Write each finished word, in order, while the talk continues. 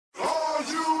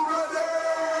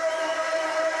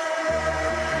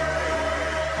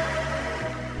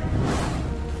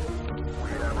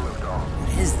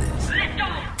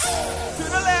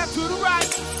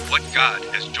God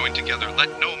has joined together,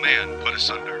 let no man put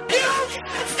asunder.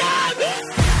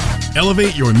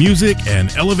 Elevate your music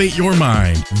and elevate your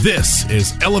mind. This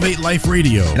is Elevate Life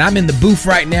Radio. And I'm in the booth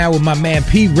right now with my man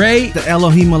P. Ray. The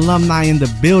Elohim alumni in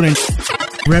the building.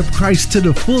 Rep Christ to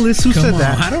the fullest. Who said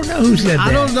that? I don't know who said that.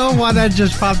 I don't know why that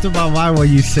just popped in my mind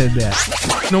when you said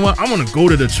that. You know what? I want to go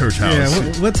to the church house.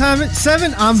 Yeah, what time is it?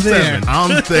 7? I'm there. 7.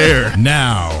 I'm there.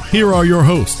 Now, here are your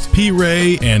hosts, P.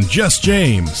 Ray and Just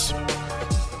James.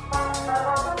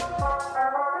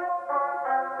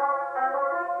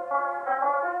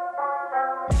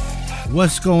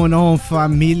 What's going on,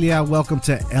 familia? Welcome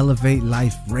to Elevate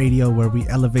Life Radio, where we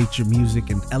elevate your music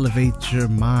and elevate your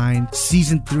mind.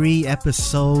 Season 3,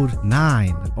 episode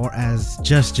 9, or as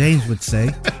Just James would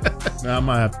say. Now, I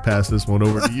might have to pass this one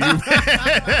over to you, man.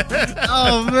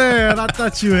 Oh, man, I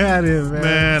thought you had it, man.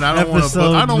 Man, I don't want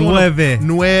to.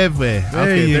 Nueve.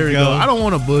 There you go. I don't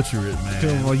want to butcher it, man.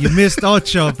 Come on, you missed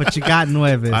ocho, but you got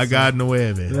nueve. I got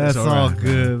nueve. That's all right,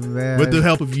 good, man. With the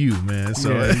help of you, man.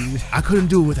 So I couldn't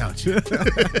do it without you.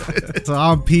 So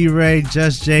I'm P. Ray,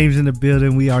 Just James in the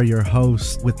building. We are your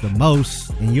hosts with the most,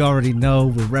 and you already know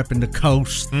we're repping the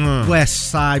coast,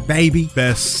 West Side, baby.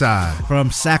 Best side.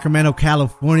 From Sacramento,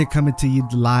 California, coming to you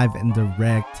live and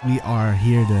direct. We are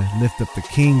here to lift up the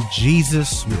King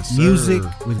Jesus with music,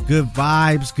 with good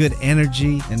vibes, good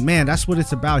energy, and man, that's what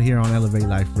it's about here on Elevate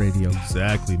Life Radio.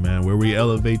 Exactly, man. Where we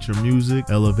elevate your music,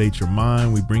 elevate your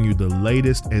mind. We bring you the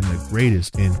latest and the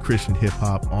greatest in Christian hip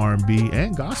hop, R&B,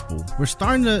 and gospel. We're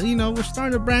starting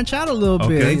to branch out a little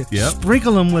bit. Yep.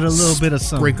 Sprinkle them with a little bit of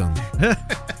something. Sprinkle them.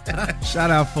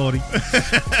 Shout out 40.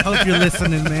 Hope you're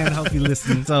listening, man. Hope you're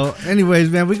listening. So anyways,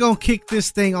 man, we're going to kick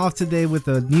this thing off today with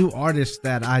a new artist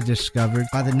that I discovered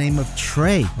by the name of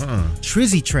Tre.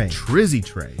 Trizzy Tre. Trizzy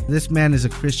Tre. This man is a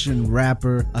Christian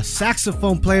rapper, a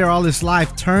saxophone player all his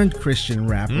life turned Christian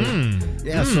rapper.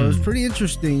 So it's pretty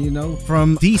interesting, you know,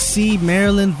 from DC,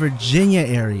 Maryland, Virginia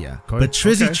area. Okay. But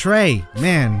Trizzy Tre,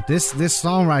 man, this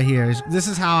song right here, this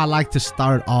is how I like to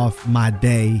start off my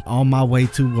day on my way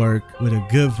to work with a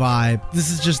good vibe. This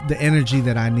is just the energy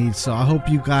that I need. So I hope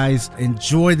you guys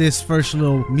enjoy this first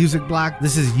little music block.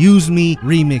 This is Use Me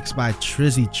remix by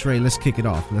Trizzy Tre. Let's kick it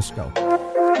off. Let's go.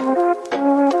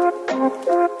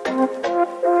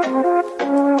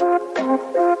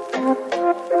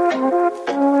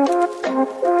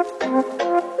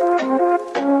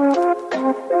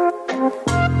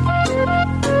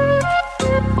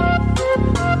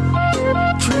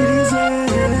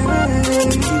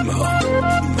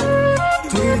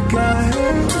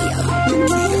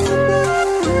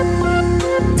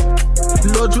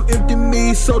 Lord, you empty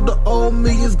me, so the old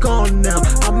me is gone now.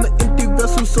 I'm an empty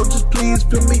vessel, so just please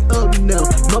fill me up now.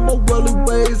 No more worldly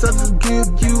ways, I just give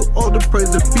you all the praise.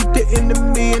 Defeat the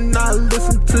enemy and not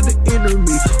listen to the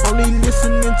enemy. Only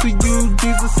listening to you,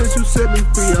 Jesus, since you set me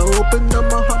free. I open up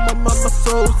my heart, my mind, my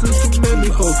soul, since you made me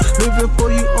whole. Living for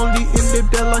you only and live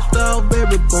that lifestyle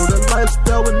variable. That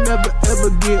lifestyle will never ever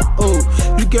get old.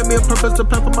 You gave me a purpose, a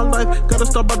plan for my life. Gotta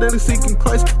start by daily seeking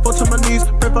Christ. Fall to my knees,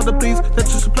 pray Father please, that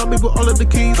you supply me with all of the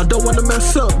keys. I don't wanna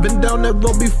mess up, been down that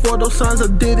road before. Those signs I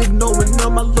didn't know, and now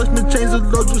my life's been changed. The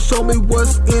Lord, you show me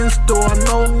what's in store. I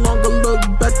no longer look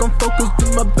back, I'm focused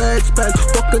in my bags packed.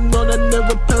 Walking on, I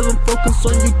never pass, I'm focused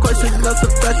on you, Christ, and that's a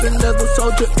fact. And as a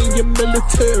soldier in your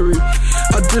military,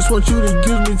 I just want you to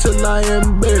use me till I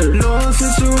am buried. Lord,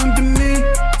 since you empty me,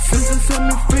 since you set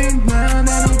me free, now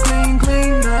that I'm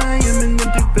clean, now I am an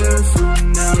empty vessel.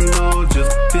 Now, Lord,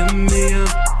 just fill me up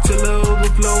till I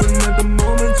overflow, and at the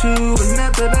moment you, and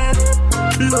after that,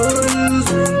 Lord, use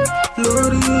me,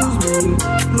 Lord, use me,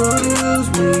 Lord, use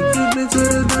me, use me till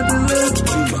there's nothing left.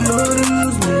 Lord,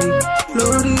 use me,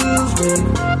 Lord, use me,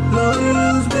 Lord,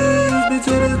 use me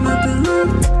till there's nothing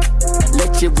left.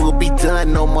 Let your will be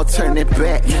done, no more turning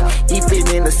back.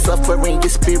 Even in the suffering, your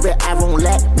spirit, I won't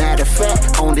lack. Matter of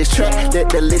fact, on this track, let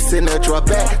the listener draw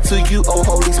back to you, oh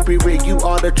Holy Spirit. You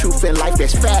are the truth and life,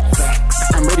 that's facts.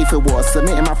 I'm ready for war,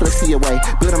 submitting my flesh to your way.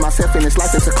 Building myself in this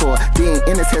life as a core. Being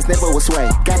in this has never was sway.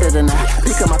 Got it or not,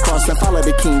 pick up my cross and follow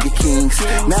the King of Kings.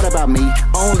 Not about me,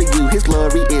 only you, his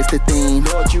glory is the theme.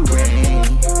 Lord, you reign.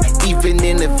 Even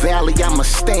in the valley, I'ma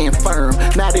stand firm.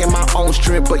 Not in my own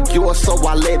strength, but yours, so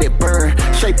I let it burn.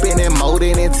 Shaping and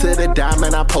molding into the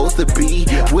diamond I'm supposed to be.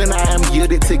 When I am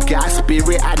yielded to God's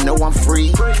spirit, I know I'm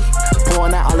free.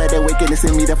 Pouring out all of that wickedness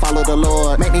in me to follow the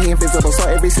Lord. Make me invisible, so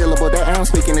every syllable that I'm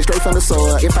speaking is straight from the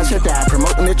sword. If I should die,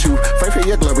 promoting the truth, pray for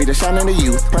your glory to shine in the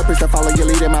youth. Purpose to follow your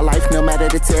lead in my life, no matter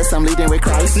the test, I'm leading with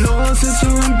Christ. Lord, since you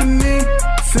empty me,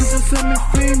 since you set me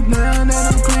free, now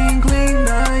that I'm clean,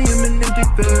 now I am an empty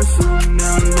vessel.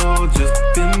 Now, Lord, just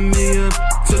fill me up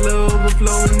till I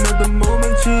overflow, and at the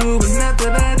moment you and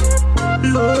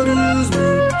use me,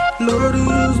 Lord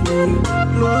use me,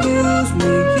 Lord use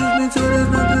me. Use me till there's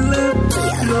nothing left.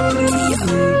 Lord use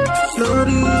me, Lord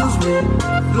use me,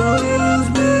 Lord use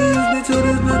me. Use me till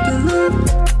there's nothing left.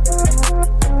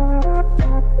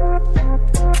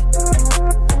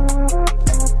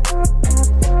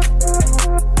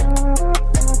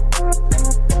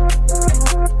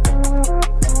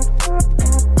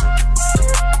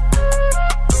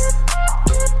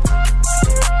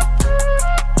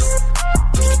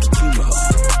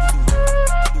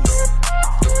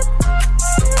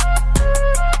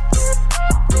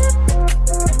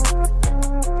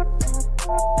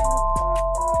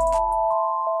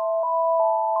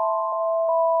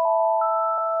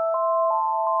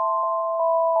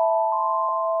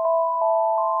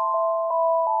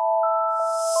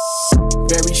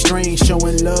 Very strange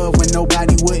showing love when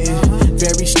nobody wouldn't.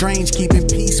 Very strange keeping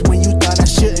peace when you thought I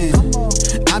shouldn't.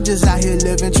 I'm just out here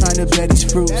living trying to bear these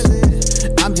fruits.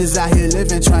 I'm just out here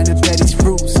living trying to bear these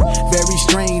fruits. Very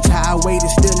strange how I waited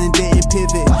still and didn't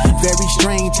pivot. Very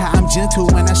strange how I'm gentle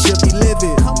when I should be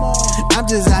livid. I'm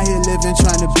just out here living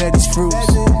trying to bear these fruits.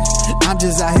 I'm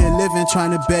just out here living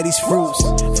trying to bear these fruits.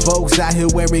 Folks out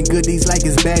here wearing goodies like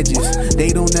it's badges. They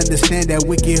don't understand that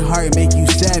wicked heart make you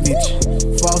savage.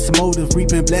 False motive,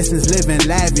 reaping blessings, living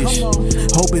lavish.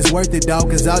 Hope it's worth it, dawg,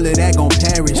 cause all of that gon'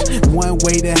 perish. One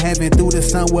way to heaven, through the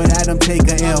sun without them take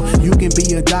a L. You can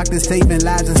be a doctor saving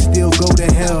lives and still go to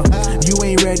hell. You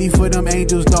ain't ready for them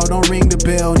angels, dawg, don't ring the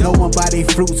bell. No one buy they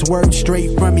fruits, word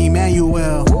straight from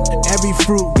Emmanuel. Every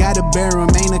fruit gotta bear them,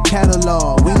 ain't a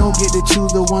catalog. We don't get to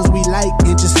choose the ones we like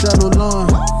and just settle on.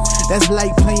 That's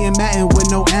like playing Madden with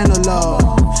no analog.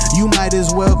 You might as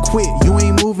well quit, you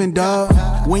ain't moving, dawg.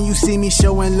 When you see me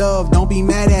showing love, don't be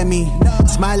mad at me.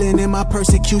 Smiling in my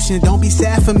persecution, don't be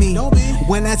sad for me.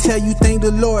 When I tell you thank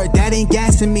the Lord, that ain't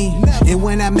gassing me. And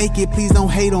when I make it, please don't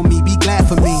hate on me, be glad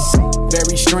for me.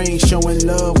 Very strange showing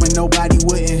love when nobody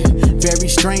wouldn't. Very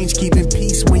strange keeping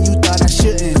peace when you thought I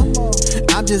shouldn't.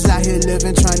 I'm just out here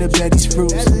living trying to bear these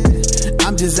fruits.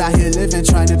 I'm just out here living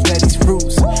trying to bear these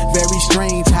fruits. Very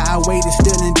strange how I waited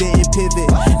still and didn't pivot.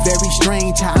 Very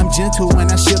strange how I'm gentle when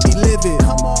I should be livid.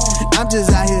 I'm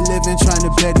just out here living trying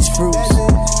to bear these fruits.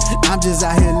 I'm just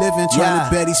out here living trying to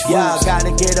bear these fruits. Yeah,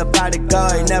 gotta get up out of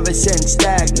God, never sitting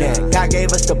stagnant. God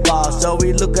gave us the ball, so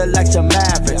we lookin' like some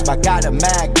Mavericks. I got a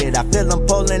magnet, I feel him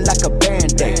pulling like a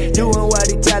band-aid. Doing what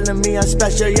he telling me, I'm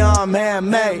special, y'all, I'm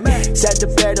handmade. Said to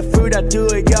bear the fruit, I do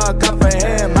it, y'all, come for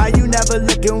him. How you never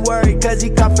looking worried, cause he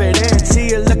confident. See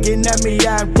you looking at me,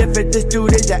 yeah, I'm different, this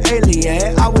dude is an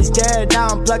alien. I was dead, now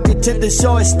I'm plugged into the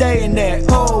source, staying there.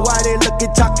 Oh, why they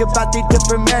looking, talking about the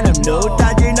different man, I'm new.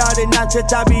 Dodging all the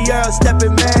nonsense, I be Earl,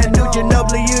 stepping man. New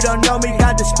Ginobili, you don't know me,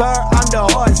 got the spur, I'm the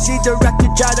horse. See the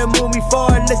record, try to move me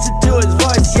forward, listen to his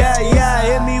voice. Yeah,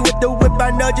 yeah, hit me with the whip,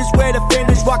 I know just where to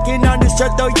finish. Walking on this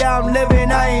earth, though, yeah, I'm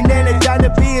living, I ain't in it. Trying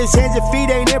to be his hands and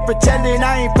feet, ain't here pretending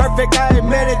I ain't perfect, I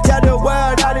admit it. Tell the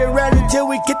world I didn't run until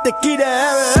we get the key to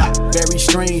heaven. Very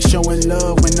strange showing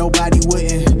love when nobody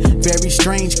wouldn't. Very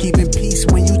strange keeping peace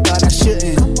when you thought I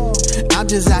shouldn't. I'm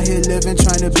just out here living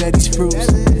trying to bear these fruits.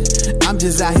 I'm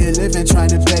just out here living trying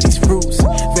to bear these fruits.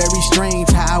 Very strange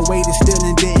how I waited still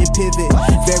and didn't pivot.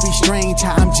 Very strange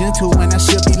how I'm gentle when I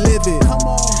should be livid.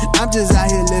 I'm just out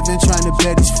here living trying to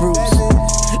bear these fruits.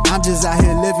 I'm just out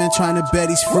here living trying to bear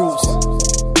these fruits.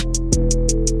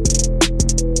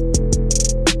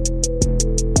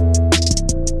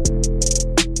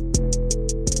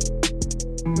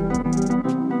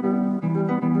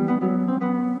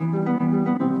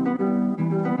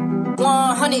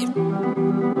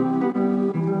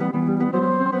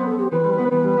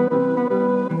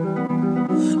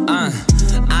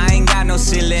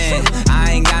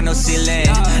 I ain't got no ceiling.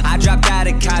 I dropped out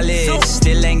of college,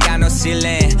 still ain't got no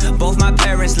ceiling. Both my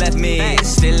parents left me,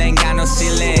 still ain't got no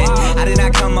ceiling. I did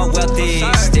not come up wealthy,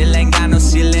 still ain't got no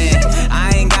ceiling.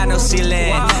 I ain't got no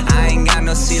ceiling, I ain't got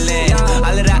no ceiling.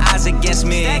 All of the odds against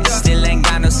me, still ain't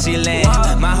got no ceiling.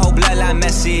 My whole bloodline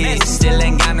messy, still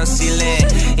ain't got no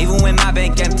ceiling. Even when my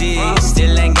bank empty,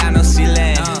 still ain't got no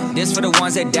ceiling. This for the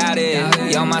ones that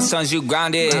doubted. Yo, my sons, you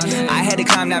grounded. I had to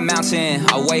climb that mountain,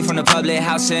 away from the public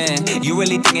housing. You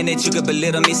really thinking that you could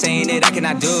belittle me, saying that I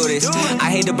cannot do this.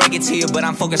 I hate to break it to you, but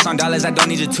I'm focused on dollars, I don't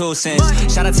need your 2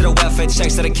 cents. Shout out to the welfare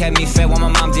checks that have kept me fed while my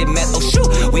mom did meth. Oh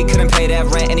shoot, we couldn't pay that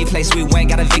rent, any place we went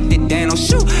got evicted then. Oh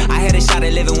shoot, I had a shot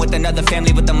at living with another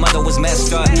family, but the mother was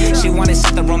messed up. She wanted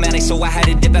something romantic, so I had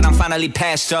to dip and I'm finally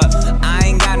passed up. I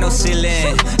ain't got no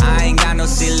ceiling, I ain't got no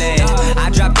ceiling. I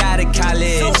dropped out of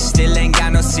college, still ain't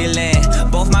got no ceiling.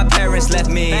 Both my parents left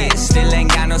me, still ain't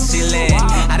got no ceiling.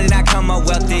 I did not come up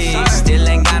wealthy, still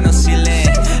ain't got no ceiling.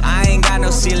 I ain't got no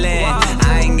ceiling,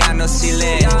 I ain't got no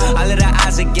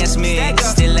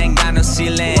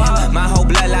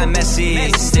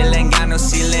messy. Still ain't got no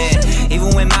ceiling.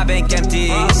 Even when my bank empty,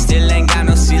 still ain't got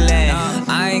no ceiling.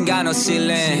 I ain't got no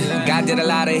ceiling. God did a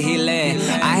lot of healing.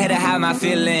 I had to hide my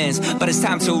feelings, but it's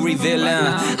time to reveal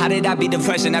them. How did I beat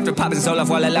depression after popping soul off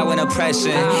while allowing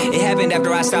oppression? It happened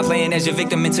after I stopped playing as your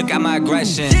victim and took out my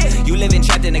aggression. You living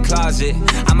trapped in the closet,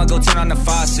 I'ma go turn on the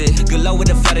faucet. Good low with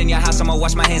the flood in your house, I'ma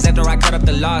wash my hands after I cut up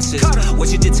the losses.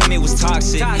 What you did to me was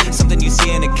toxic, something you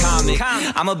see in the comic.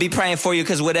 I'ma be praying for you,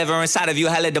 cause whatever inside of you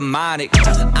hella demonic.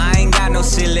 I ain't got no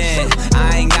ceiling,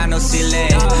 I ain't got no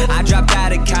ceiling. I dropped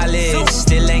out of college,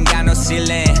 still ain't got no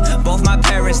ceiling. Both my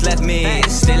parents left me,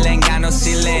 still ain't got no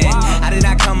ceiling. How did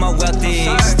I come up wealthy,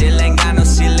 still ain't got no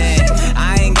ceiling.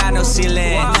 I ain't got no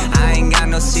ceiling, I ain't got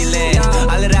no ceiling.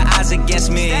 All of the odds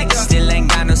against me, still ain't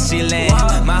got no ceiling.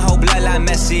 My whole bloodline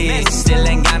messy, still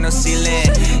ain't got no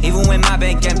ceiling. Even when my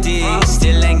bank empty,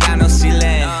 still ain't got no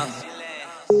ceiling.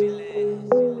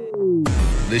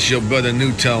 This your brother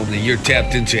Newtone, and you're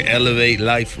tapped into Elevate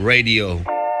Life Radio.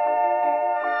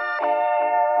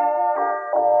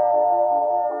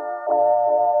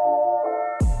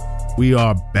 We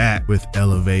are back with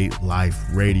Elevate Life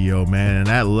Radio, man. And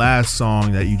that last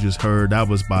song that you just heard, that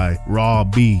was by Raw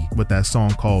B with that song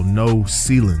called No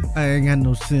Ceiling. I ain't got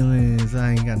no ceilings.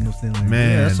 I ain't got no ceilings.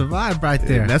 Man, yeah, that's a vibe right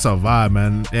there. That's a vibe,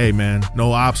 man. Hey, man,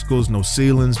 no obstacles, no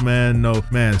ceilings, man. No,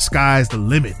 man, sky's the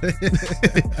limit.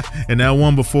 And that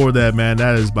one before that, man,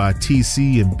 that is by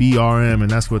TC and BRM, and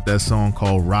that's what that song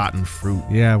called Rotten Fruit.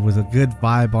 Yeah, it was a good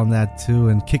vibe on that too.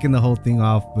 And kicking the whole thing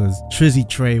off was Trizzy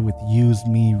Tre with Use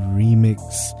Me Remix.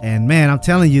 And man, I'm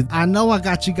telling you, I know I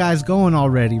got you guys going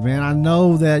already, man. I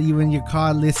know that you in your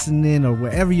car listening or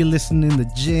wherever you're listening, the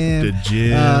gym,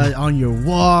 on your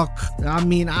walk. I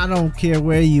mean, I don't care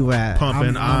where you at.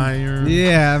 Pumping iron.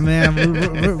 Yeah, man.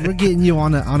 we're getting you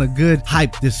on a good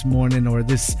hype this morning or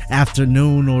this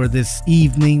afternoon or this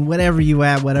evening, whatever you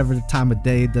at, whatever the time of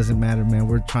day, it doesn't matter, man.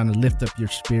 We're trying to lift up your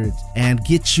spirits and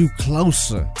get you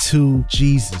closer to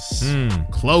Jesus.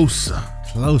 Closer.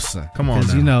 Come on,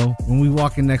 because you know, when we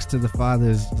walking next to the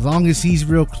Father, as long as he's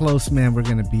real close, man, we're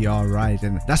gonna be all right.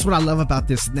 And that's what I love about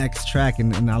this next track,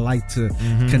 and I like to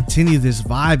continue this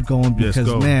vibe going because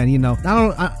man, you know,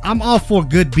 I'm all for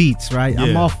good beats, right? Yeah.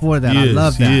 I'm all for that. I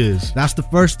love that. That's the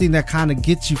first thing that kind of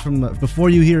gets you from before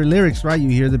you hear lyrics, right? You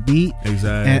hear the beat,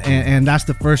 exactly, and that's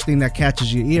the first thing that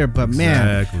catches your ear. But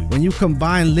man, when you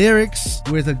combine lyrics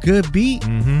with a good beat,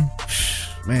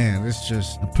 man, it's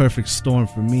just a perfect storm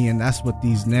for me, and that's what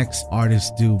these next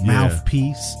artists do.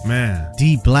 Mouthpiece, man,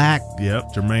 Dee Black,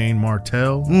 Jermaine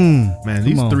Martel, man,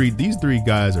 these three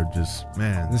guys are just,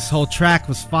 man. This whole track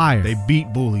was fire. They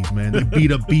beat bullies, man. They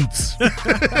beat up beats, but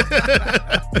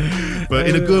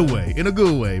in a good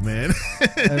way, man.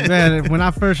 Man, when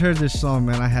I first heard this song,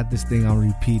 man, I had this thing on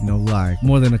repeat, no lie,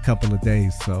 more than a couple of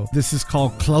days. So this is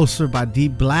called Closer by Dee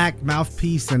Black,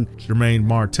 Mouthpiece, and Jermaine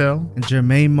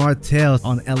Martel.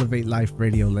 On Elevate Life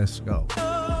Radio. Let's go.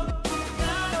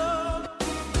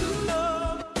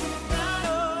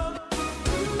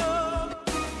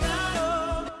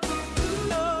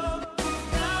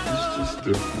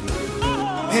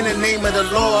 In the name of the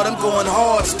Lord, I'm going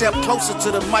hard. Step closer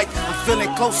to the mic. I'm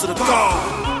feeling closer to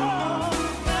God.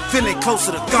 Feeling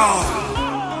closer to God.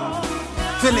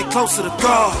 Feeling closer to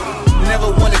God.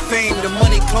 Never wanted fame, the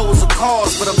money, clothes, or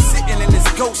cars, but I'm sitting in this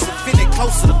ghost and feeling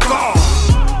closer to God.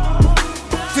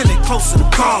 Feeling closer to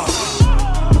God.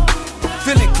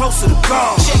 Feeling closer to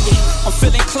God. Check it, I'm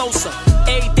feeling closer.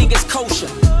 Everything is kosher.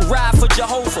 Ride for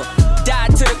Jehovah.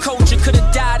 Died to the culture.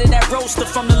 Could've died in that roaster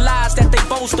from the lies that they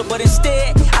boasted. But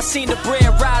instead, I seen the bread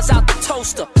rise out the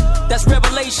toaster. That's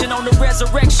revelation on the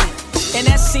resurrection. And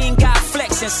that scene got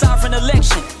flexing, sovereign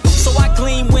election. So I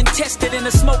gleam when tested in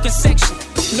the smoking section.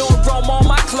 No aroma on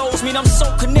my clothes mean I'm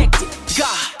so connected.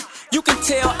 God. You can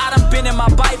tell I done been in my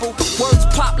Bible. Words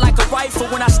pop like a rifle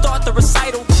when I start the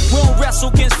recital. We don't wrestle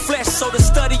against flesh, so the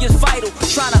study is vital.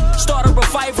 Tryna start a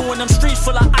revival in them streets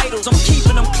full of idols. I'm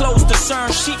keeping them close,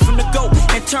 discern sheep from the goat.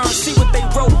 In turn, see what they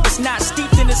wrote. It's not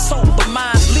steeped in its soap, but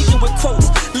mine's leaking with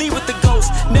quotes. Leave with the ghost,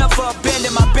 never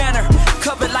abandon my banner.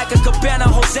 Covered like a cabana,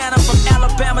 Hosanna from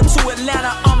Alabama to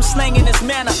Atlanta. I'm slanging this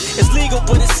manner. It's legal,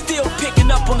 but it's still picking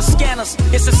up on the scanners.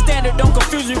 It's a standard, don't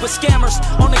confuse me with scammers.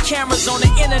 On the cameras, on the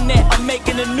internet, I'm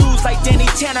making the news like Danny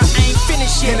Tanner. I ain't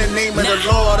finished yet. In the name of the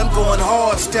Lord, I'm going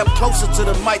hard. Step closer to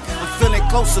the mic. I'm feeling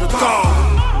closer to God.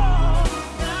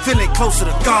 Feeling closer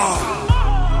to God.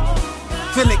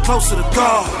 Feeling closer to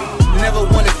God. Never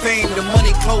wanted fame, the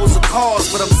money, clothes, or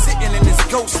cars, but I'm sitting in this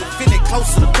ghost and feeling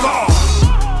closer to God.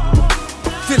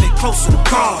 Feeling closer to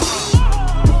God.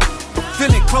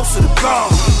 Feeling closer to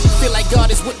God. Feel like God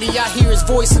is with me, I hear his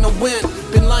voice in the wind.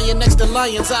 Been lying next to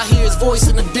lions, I hear his voice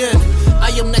in the den. I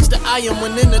am next to I am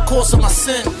when in the course of my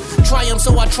sin. Triumph,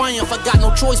 so I triumph, I got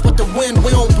no choice but to win.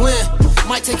 We don't blend,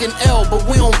 might take an L, but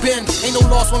we don't bend. Ain't no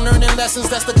loss when learning lessons,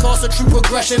 that's the cost of true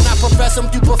progression. I profess them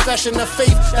through profession of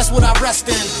faith, that's what I rest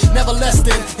in. Never less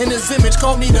than, in his image,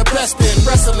 call me the best in.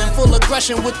 Wrestling, full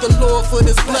aggression with the Lord for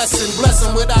this blessing.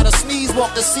 Blessing without a sneeze,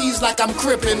 walk the seas like I'm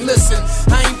crippin'. Listen,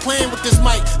 I ain't playing with this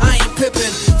mic, I ain't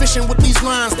pippin'. Fishing with these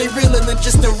lines, they realer than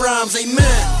just the rhymes,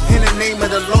 amen. In the name of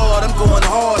the Lord, I'm going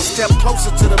hard. Step closer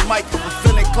to the mic, I'm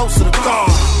feeling closer to God.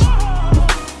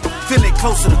 Feeling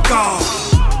closer to God.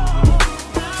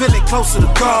 Feeling closer to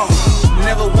God.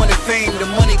 Never wanted fame, the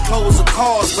money, clothes, or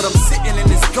cars, but I'm sitting in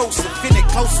this ghost and feeling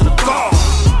closer to God.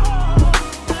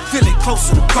 Feeling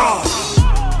closer to God.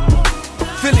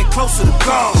 Feeling closer to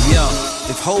God. Yeah.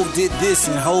 If Hov did this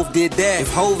and Hov did that,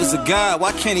 if Hov is a god,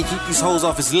 why can't he keep these hoes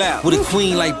off his lap? With a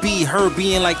queen like B, her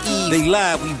being like Eve, they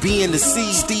lied, we be in the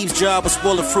seed. Steve's job was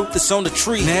spoil the fruit that's on the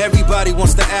tree. Now everybody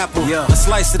wants the apple, a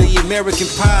slice of the American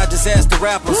pie, just ask the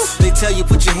rappers. They tell you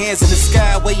put your hands in the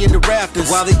sky, way in the rafters.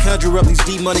 While they conjure up these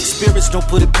demonic spirits, don't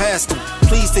put it past them.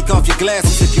 Please take off your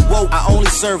glasses if you woke. I only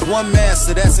serve one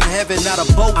master, that's in heaven, not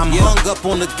a boat. I'm hung up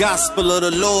on the gospel of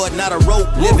the Lord, not a rope.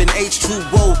 Living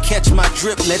H2O, catch my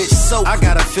drip, let it soak. I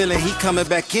got a feeling he coming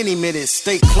back any minute,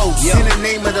 stay close. In the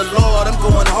name of the Lord, I'm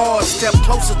going hard. Step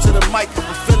closer to the mic,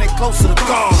 I'm feeling closer to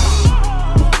God.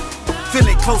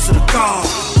 Feeling closer to God.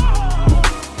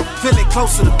 Feeling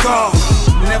closer to God.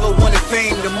 Never wanted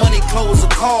fame, the money, clothes, or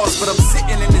cars, but I'm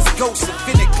sitting in this ghost and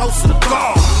feeling closer to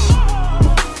God.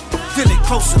 Feeling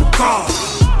closer to God.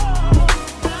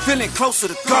 Feeling closer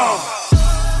to God.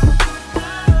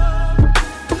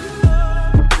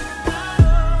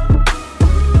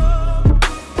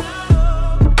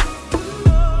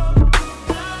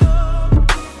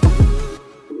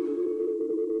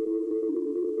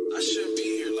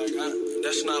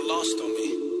 That's not lost on me.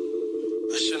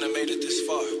 I shouldn't have made it this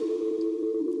far.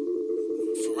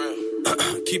 For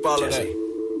real. Keep all of that.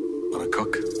 Wanna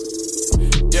cook?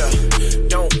 Yeah,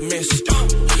 don't miss.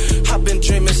 I've been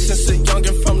dreaming since a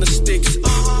youngin' from the sticks.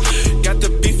 Got the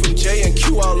beef from J and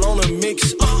Q all on the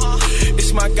mix.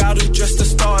 It's my God who dressed the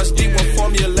stars, D1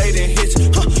 formulating hits.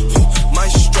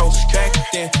 Maestro, back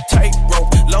then,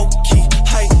 tightrope, low key,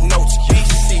 high notes,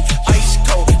 BC, ice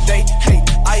cold. They hate,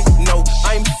 I know,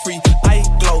 I'm free.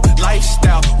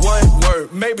 Lifestyle, one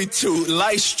word, maybe two,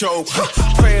 light stroke.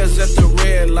 Prayers at the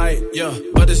red light, yeah,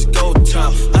 but it's go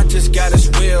time. I just got his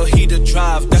wheel, he the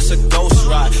drive, that's a ghost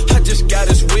ride. I just got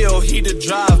his wheel, he the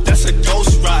drive, that's a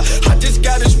ghost ride. I just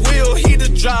got his wheel, he the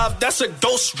drive, that's a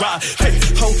ghost ride. Hey,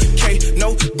 okay,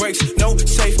 no brakes, no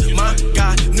safe. My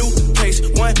guy, new pace,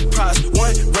 one prize,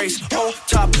 one race. On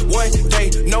top, one day,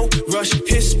 no rush.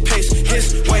 His pace,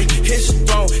 his way, his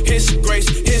throne, his grace,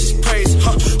 his praise.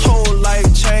 Whole life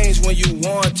change when you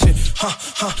want it.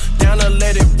 Down to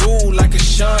let it rule like a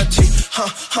shanty.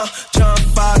 John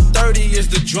 5:30 is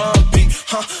the drum beat.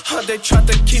 They tried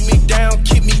to keep me down,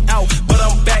 keep me out, but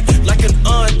I'm back like an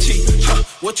auntie.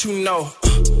 What you know?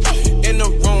 In the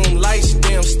room, lights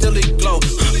dim, still it glow.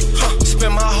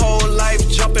 Spend my whole life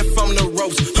jumping from the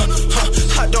ropes.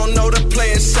 I don't know the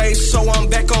play it safe, so I'm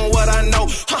back on what I know.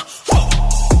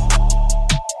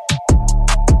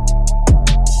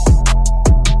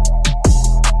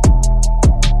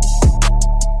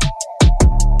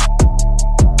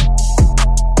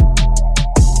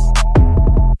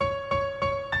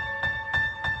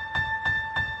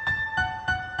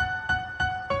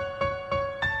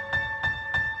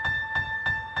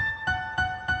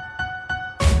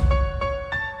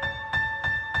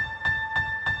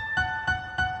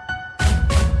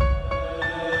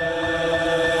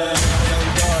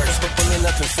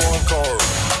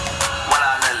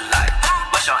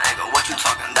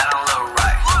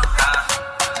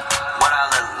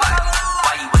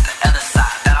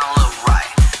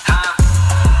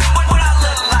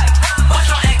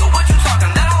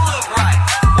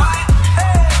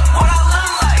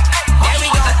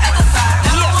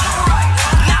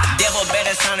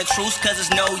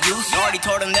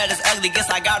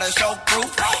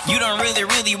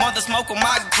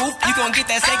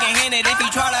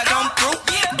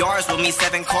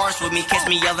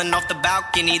 Yelling off the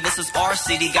balcony, this is our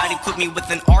city. God equipped me with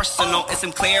an arsenal and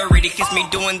some clarity. Kiss me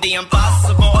doing the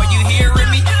impossible. Are you hearing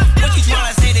me? What you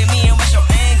trying to say to me and what's your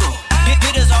angle?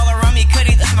 Hitters all around me,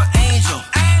 Cuddy, that's my angel.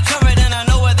 Covered and I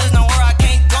know where there's nowhere I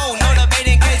can't go. No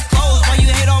debating, case closed when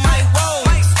you hit on my road.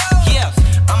 Yeah,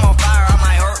 I'm on fire, I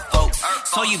might hurt folks.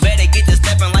 So you better get to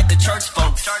stepping like the church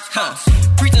folks.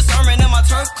 Preach a sermon in my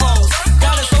turf clothes.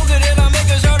 God is so good and I'm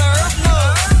making sure the earth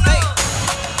knows. Hey,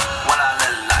 what I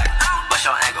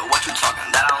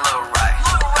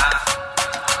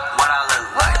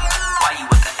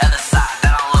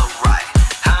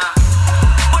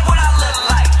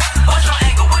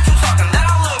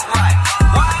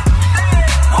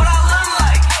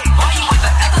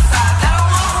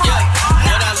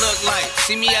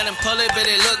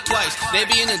better they look twice. They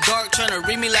be in the dark trying to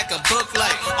read me like a book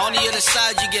light. On the other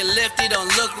side you get left, it don't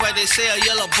look right. They say a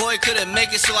yellow boy couldn't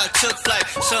make it, so I took flight.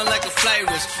 Something like a flight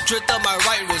risk, dripped up my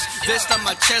right wrist. Vest on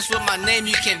my chest with my name,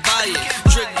 you can't buy it.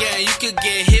 Drip gang, you could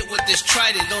get hit with this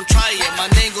trident, don't try it. My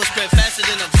name gon' spread faster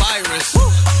than a virus.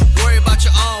 Worry about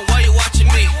your own, why you watching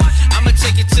me? I'ma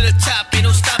take it to the top, ain't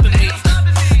no stopping me.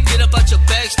 Get up out your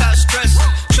bag, stop stressing.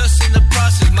 Trust in the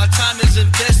process, my time is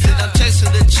invested. I'm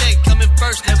chasing the check, coming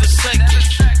first, never second.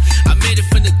 I made it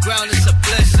from the ground, it's a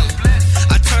blessing.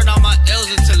 I turned all my L's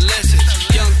into lessons.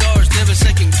 Young doors never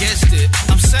second guessed it.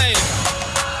 I'm saying,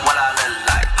 What I look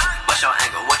like? What's your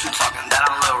angle? What you talking? That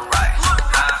don't look right.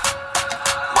 Huh?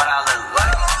 What I look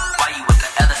like? Why you with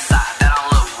the other side? That don't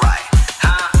look right.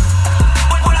 Huh?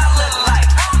 What I look like?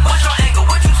 What's your angle?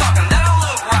 What you talking? That don't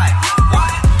look right.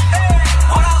 What?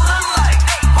 What I look like?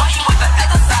 Why you with the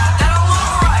other side? That don't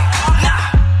look right.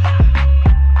 Nah.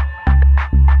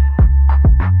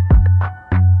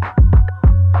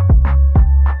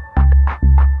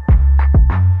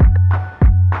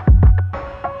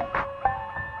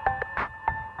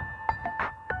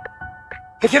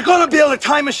 If you're gonna build a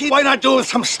time machine, why not do it with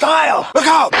some style? Look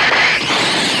out!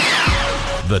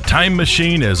 The time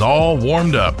machine is all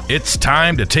warmed up. It's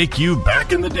time to take you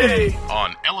back in the day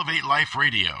on Elevate Life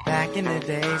Radio. Back in the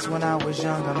days when I was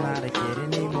young, I'm not a kid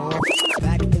anymore.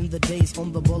 Back in the days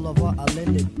on the boulevard, I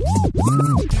Linne.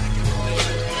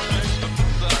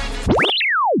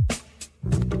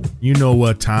 You know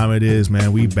what time it is,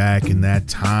 man. We back in that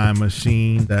time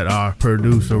machine that our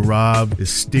producer Rob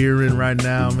is steering right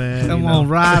now, man. Come on,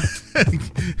 Rob.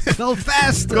 Go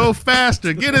faster. Go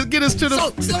faster. Get us to the...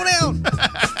 Slow down.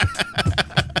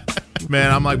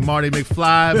 Man, I'm like Marty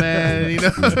McFly, man. You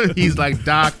know, he's like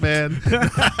Doc, man.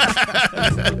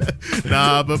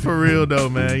 Nah, but for real though,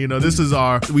 man. You know,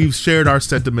 we've shared our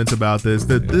sentiments about this.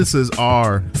 That this is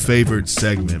our favorite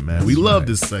segment, man. We love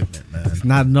this segment, man. It's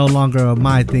no longer a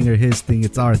my thing or his thing.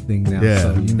 It's our thing now. Yeah,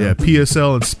 so, you know. yeah.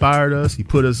 PSL inspired us. He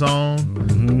put us on,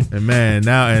 and man,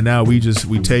 now we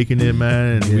taking it,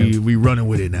 man, and we running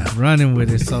with it now. Running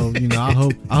with it. So you know,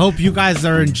 I hope you guys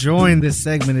are enjoying this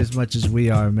segment as much as we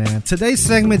are, man. Today's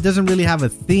segment doesn't really have a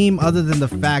theme other than the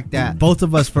fact that both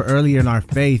of us, for earlier in our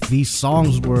faith, these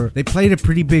songs they played a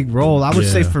pretty big role. I would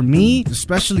say for me,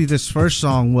 especially this first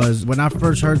song, was when I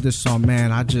first heard this song,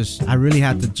 man, I really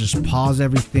had to just pause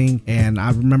everything, and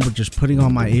I remember just putting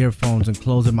on my earphones and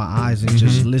closing my eyes and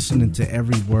just listening to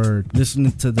every word,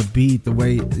 listening to the beat, the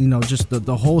way, you know, just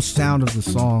the whole sound of the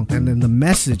song, and then the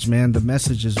message, man. The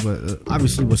message is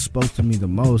obviously what spoke to me the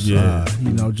most. You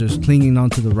know, just clinging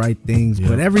on to the right things.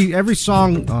 But every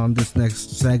song on this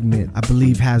next segment, I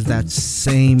believe, has that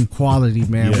same quality,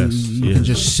 man. You can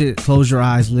just sit, close your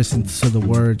eyes, listen to the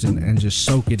words, and just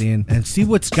soak it in and see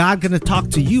what's God gonna talk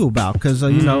to you about. Because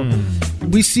you know,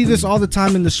 we see this all the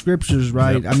time in the scriptures,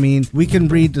 right? I mean, we can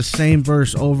read the same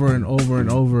verse over and over and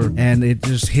over, and it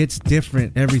just hits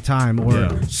different every time.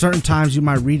 Or certain times you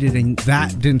might read it and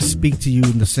that didn't speak to you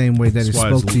in the same way that it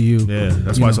spoke to you. Yeah,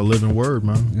 that's why it's a living word,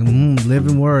 man.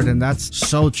 Living word, and that's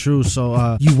so true.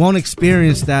 So you won't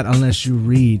experience that unless you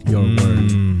read your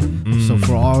word. So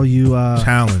for all you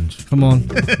challenge, come on,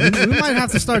 we might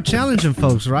have to start challenging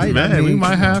folks, right? Man, I mean, we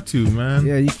might have to, man.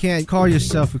 Yeah, you can't call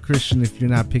yourself a Christian if you're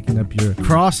not picking up your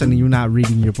cross and you're not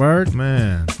reading your word,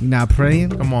 man. You're not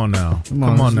praying. Come on now. Come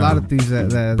on now. A lot of things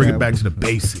that bring it back to the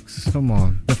basics. Come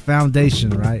on, the foundation,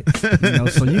 right? You know,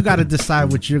 so you got to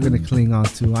decide what you're gonna cling on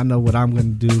to. I know what I'm gonna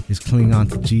do is cling on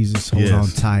to Jesus, hold on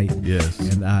tight,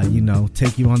 and you know,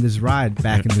 take you on this ride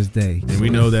back in this day. And we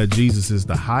know that Jesus is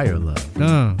the higher love.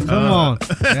 Come on,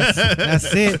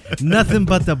 that's it. Nothing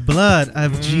but the blood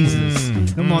of Jesus.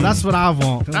 Come on, that's what I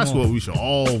want. That's what we should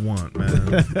all want,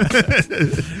 man.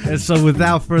 And so,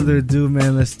 without further ado,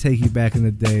 man, let's take you back in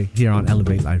the day here on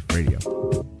Elevate Life Radio.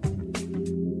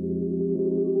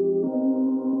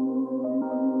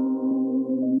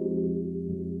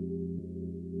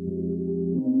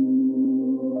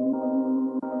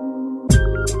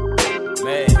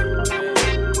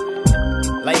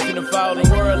 Life in the fallen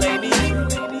world ain't easy.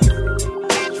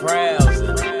 Trials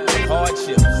and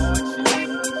hardships.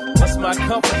 What's my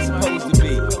comfort supposed to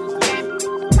be?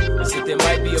 Is it there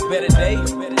might be a better day?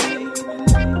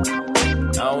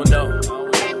 I don't know.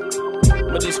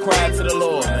 I'ma just cry to the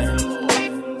Lord, man.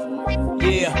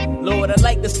 Yeah. Lord, I'd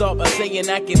like to start by saying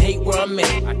I can hate where I'm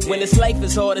at. When this life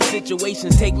is hard and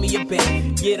situations take me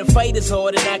aback. Yeah, the fight is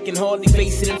hard and I can hardly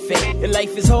face it in fact. And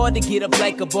life is hard to get up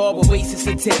like a ball with wasted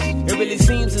attention. It really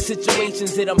seems the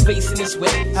situations that I'm facing is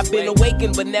wet. I've been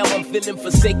awakened, but now I'm feeling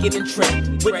forsaken and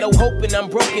trapped. With no hope and I'm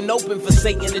broken open for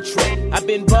Satan to trap. I've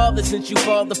been bothered since you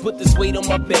father put this weight on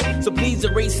my back. So please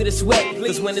erase it, it's wet.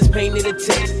 Cause when it's pain in the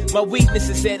text, my weakness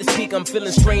is at its peak. I'm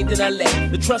feeling strained and I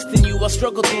lack the trust in you. I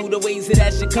struggle through the ways that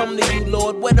I should come to you,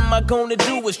 Lord. What am I gonna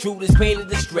do? It's true, this pain and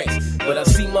distress. But I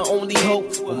see my only hope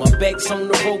when my back's on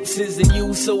the ropes is in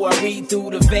you. So I read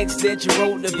through the facts that you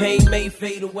wrote. The pain may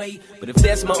fade away, but if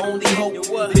that's my only hope,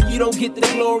 then you don't get the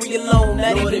glory alone.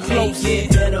 Not Lord, even close. It may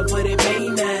get better, but it may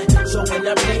not. So when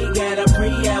I pray, God, I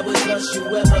pray I would trust you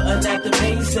ever or not the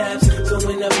pain stops. So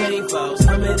when the pain falls,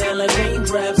 coming down like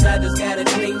raindrops, I just gotta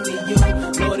cling to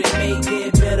you. Lord, it may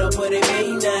get better, but it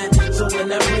may not. So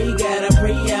when I pray, God, I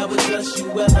pray I would trust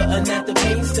you ever or not the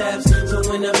pain stops. So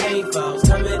when the pain falls,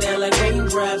 coming down like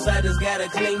raindrops, I just gotta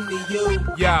cling to you.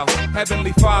 Yo,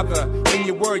 Heavenly Father, in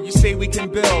your word you say we can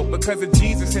build because of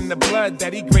Jesus and the blood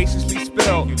that he graciously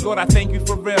spilled. Lord, I thank you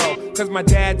for real, cause my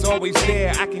dad's always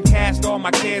there. I can cast all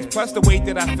my cares plus the weight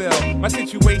that I feel. My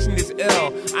situation is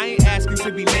ill. I ain't asking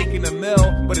to be making a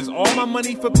mill, but is all my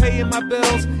money for paying my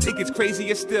bills? It gets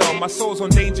crazier still. My soul's on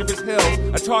dangerous hills,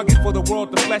 a target for the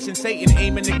world, the flesh and Satan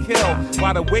aiming to kill.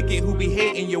 While the wicked who be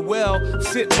hating your will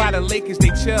sit by the lake as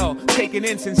they chill, taking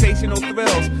in sensational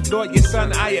thrills. Lord, your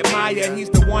son I admire, he's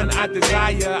the one I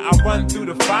desire. I'll run through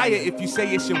the fire if you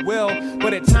say it's your will,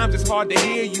 but at times it's hard to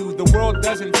hear you. The world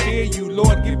doesn't fear you.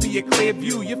 Lord, give me a clear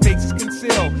view, your face is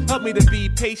concealed. Help me to be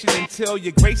patient until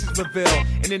your grace is revealed.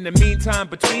 And in the meantime,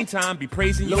 between time, be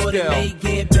praising you Lord, still. Lord, it may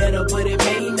get better, but it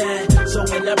may not. So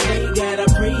when I pray, God, I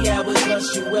pray I would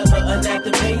trust you ever or not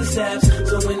the pain stops.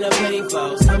 So when the pain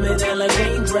falls, coming down like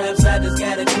raindrops, I just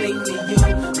gotta cling to you.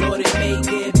 Lord, it may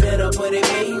get better, but it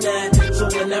may not. So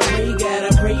when I pray, God, I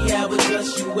pray I would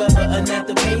trust you ever or not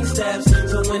the pain stops.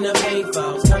 So when the pain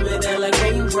falls, coming down like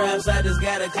raindrops, I just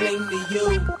gotta cling to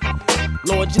you.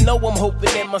 Lord, you know I'm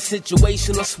hoping that my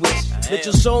situation will switch, that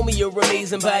you'll show me you're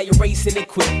amazing by erasing it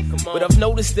quick. But I've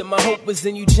noticed that my hope is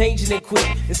in you changing it quick.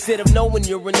 Instead of knowing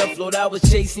you're enough, Lord, I was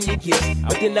chasing your gifts.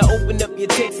 But then I opened up your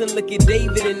text and look at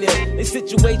David and them. Their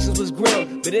situations was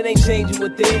grim, but it ain't changing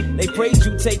with them. They prayed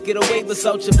you take it away, but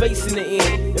saw your face in the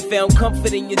end, and found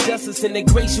comfort in your justice and the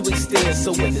grace you extend.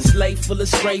 So in this life full of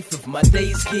strife, if my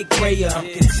days get grayer, I'm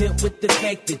content with the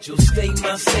fact that you'll stay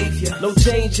my savior. No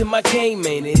change in my game,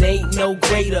 man, it ain't no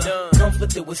greater comfort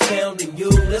that was found in you.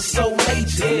 That's so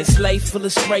major. In this life full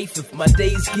of strife, if my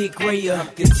days get grayer, I'm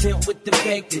content with the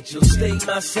fact that you'll stay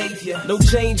my savior. No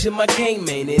change in my game,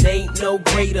 man, it ain't no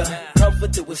greater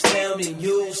comfort that was found in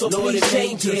you. So Lord, it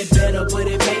may get better, but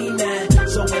it may not.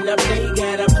 So when I pray,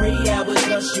 God, I pray I would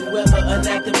trust you ever or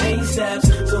not the pain stops.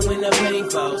 So when the pain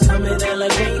falls, coming down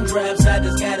like raindrops, I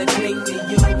just gotta cling to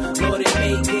you. Lord, it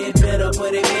may get better,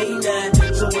 but it may not.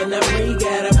 So when I pray,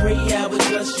 God, I pray I would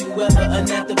trust you ever or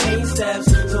not the pain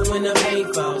stops. So when the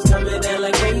pain falls, coming down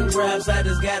like raindrops, I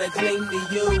just gotta cling to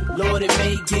you. Lord, it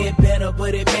may get better,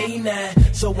 but it may not.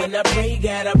 So when I pray,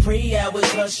 God, I pray I would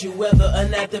trust you ever or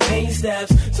not the pain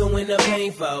stops. So when the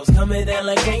pain falls, coming down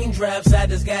like raindrops, I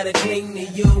just gotta cling to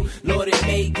you. Lord, it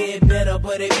may get better,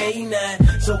 but it may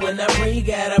not. So when I pray,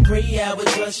 God, I pray I would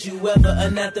trust you ever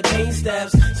or not the pain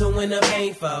stops. So when the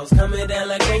pain falls, coming down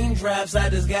like raindrops, I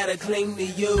just gotta cling to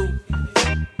you.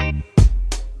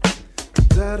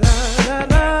 Da da da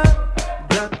da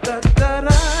da da da da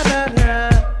da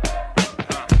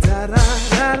da da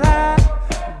da da.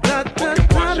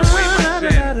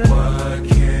 What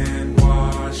can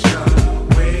wash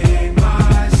away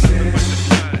my sin?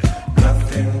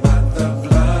 Nothing but the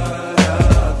blood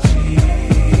of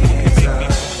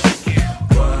Jesus.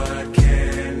 What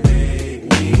can make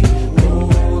me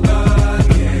whole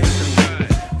again?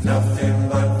 Nothing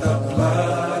but the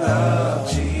blood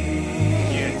of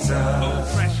Jesus.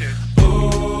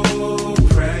 Oh,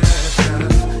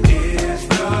 precious is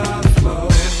the flow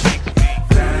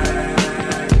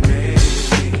that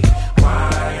makes me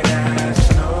white as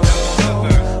snow.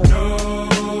 No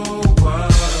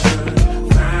other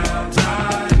fount I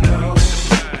know.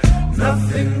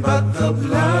 Nothing but the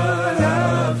blood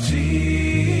of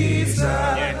Jesus.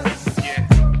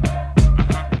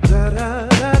 Da da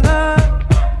da da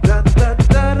da da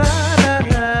da da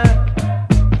da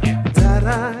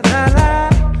da da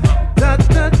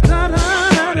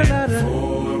da da.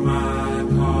 For my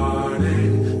part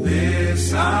in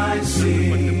this I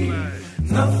see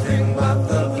nothing but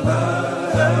the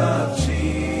blood of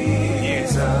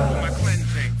Jesus.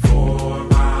 For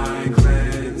my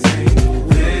cleansing,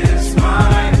 this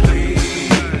my plea.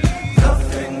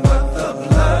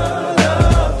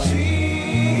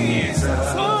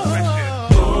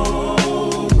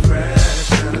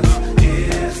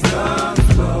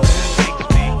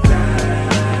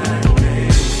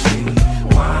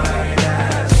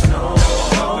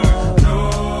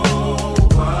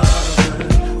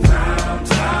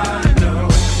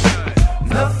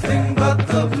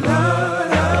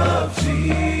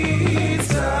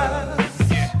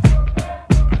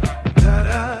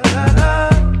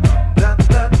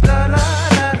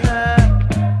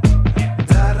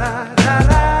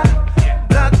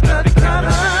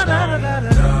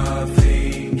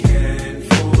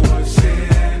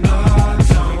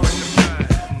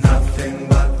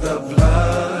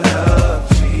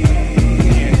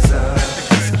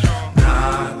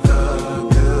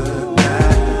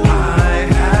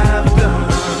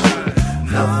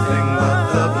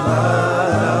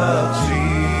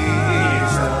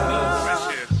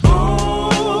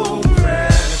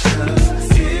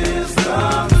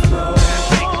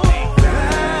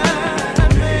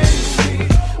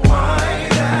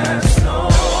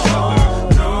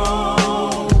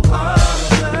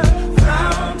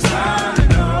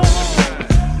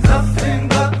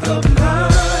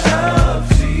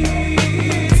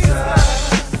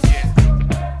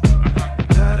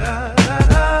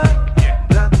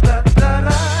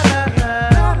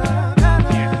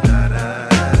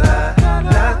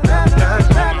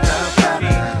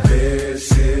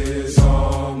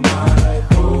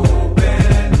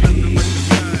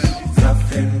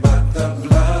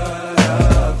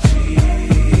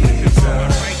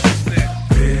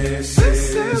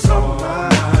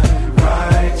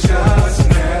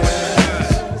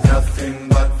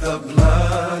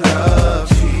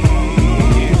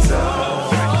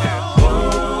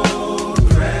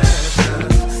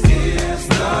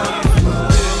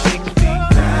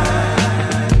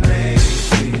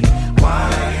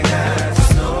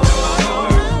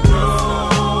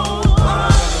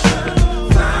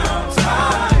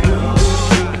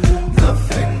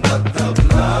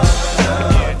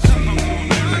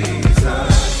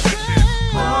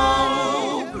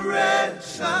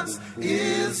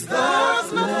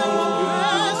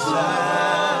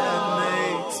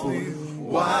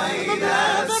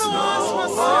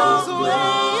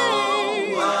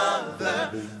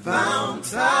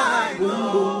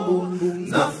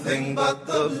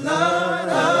 the blood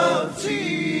of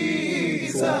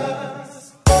Jesus.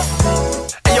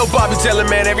 Hey, yo, Bobby Taylor,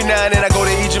 man, every now and then I go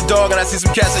to Egypt, dog, and I see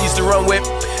some cats I used to run with,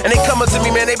 and they come up to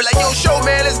me, man, they be like, yo, show,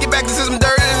 man, let's get back to some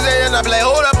dirt, and I be like,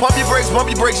 hold up, pump your brakes,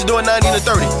 you're doing 90 to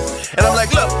 30, and I'm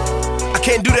like, look, I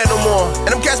can't do that no more,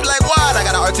 and them cats be like, why? And I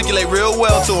gotta articulate real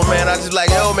well to them, man. I just like,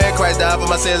 yo, man, Christ died for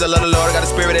my sins, I love the Lord, I got a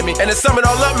spirit in me, and to sum it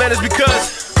all up, man, it's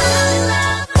because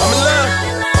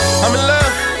I'm in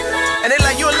love, and they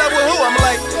like, you in love with who? I'm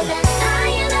like,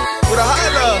 with a high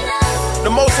love, the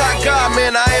most high God,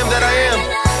 man, I am that I am,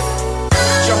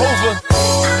 Jehovah,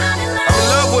 I'm in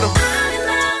love with him.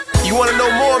 You wanna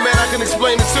know more, man, I can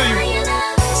explain it to you.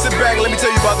 Sit back and let me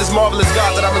tell you about this marvelous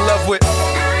God that I'm in love with.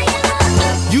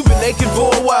 You've been aching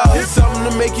for a while, it's something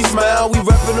to make you smile. We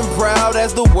reppin' them proud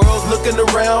as the world's looking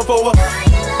around for a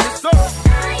yes, sir.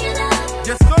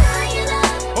 Yes, sir.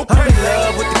 Okay. I'm in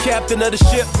love with the captain of the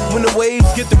ship. When the waves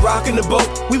get to rockin' the boat,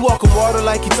 we walk on water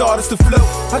like he taught us to float.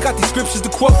 I got these scriptures to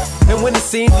quote, and when it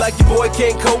seems like your boy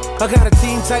can't cope, I got a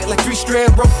team tight like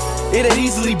 3-strand rope. It ain't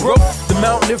easily broke. The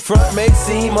mountain in front may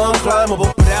seem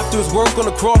unclimbable, but after his work on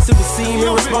the cross, it would seem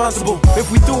irresponsible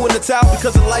if we threw in the towel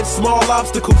because of life's small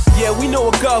obstacles. Yeah, we know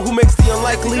a God who makes the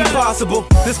unlikely possible.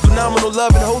 This phenomenal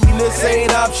love and holiness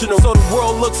ain't optional, so the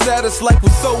world looks at us like we're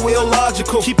so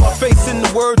illogical. Keep our faith in the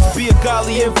word to be a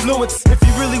godly influence. If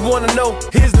you really wanna know,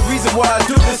 here's the reason why I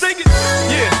do this. Sing it.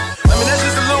 Yeah, I mean that's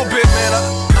just a little bit,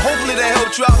 man. Hopefully that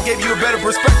helped you out and gave you a better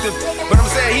perspective. But I'm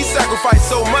saying he sacrificed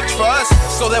so much for us,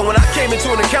 so that when I came into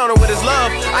an encounter with his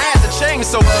love, I had to change.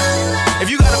 So if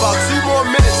you got about 2 more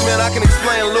minutes, man, I can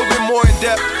explain a little bit more in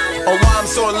depth on why I'm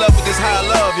so in love with this high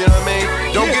love, you know what I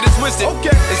mean? Don't get it twisted,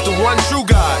 okay. It's the one true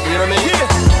God, you know what I mean? Yeah.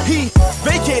 He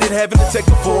vacated heaven to take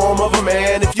the form of a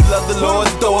man. If you love the Lord,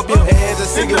 throw up your hands and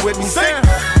sing it with me. Sing.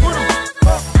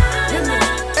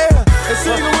 And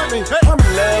sing it with me. I'm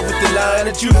in love with the Lion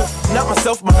of Judah. Not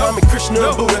myself, Muhammad, Krishna,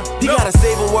 and Buddha. He got a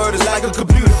saving word, it's like a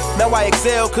computer. Now I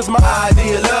excel, cause my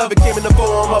idea of love, it came in the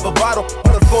form of a bottle,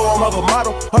 or the form of a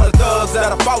model, or the thugs that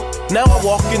I fought. Now I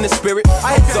walk in the spirit,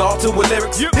 I exalt it with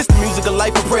lyrics. It's the music of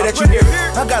life, I pray that you hear it.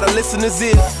 I got a listener's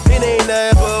ear, it ain't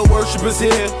nothing but worshipers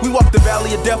here. We walk the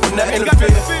valley of death with nothing to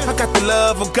fear. I got the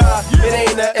love of God, it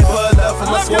ain't nothing but love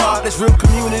for my squad. It's real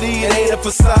community, it ain't a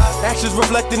facade. Actions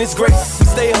reflecting his grace,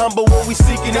 we stay humble when we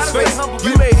seek in his face.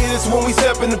 You may hear this when we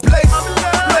step in the place.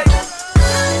 Like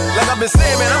I've been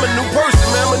saying, man, I'm a new person,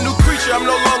 man. I'm a new creature. I'm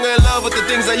no longer in love with the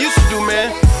things I used to do, man.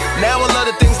 Now I love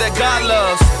the things that God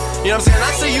loves. You know what I'm saying?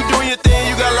 I see you doing your thing.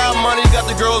 You got a lot of money. You got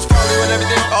the girls following you and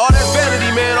everything. All that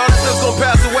vanity, man. All that stuff's gonna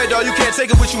pass away, dog. You can't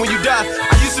take it with you when you die.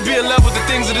 I used to be in love with the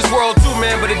things of this world too,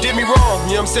 man, but it did me wrong.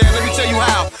 You know what I'm saying? Let me tell you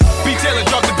how. B. Taylor,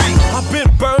 drop the beat. I've been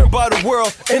burned by the world,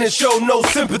 and it showed no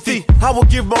sympathy. I will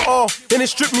give my all, and it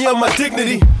stripped me of my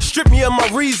dignity. Stripped me of my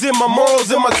reason, my morals,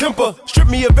 and my temper.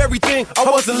 Stripped me of everything. I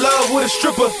was in love with a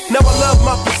stripper. Now I love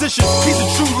my position. He's a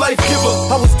true life giver.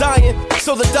 I was dying,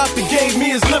 so the doctor gave me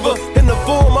his liver in the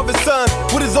form of his son,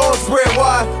 with his arms spread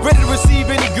wide, ready to receive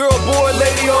any girl, boy,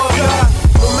 lady, or guy.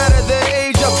 No matter their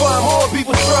age, I find more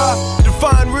people try to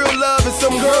find real love in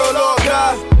some girl or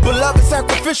guy. But love is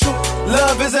sacrificial,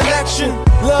 love is an action.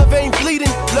 Love ain't fleeting,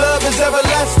 love is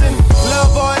everlasting.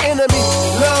 Love our enemy,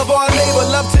 love our neighbor.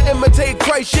 Love to imitate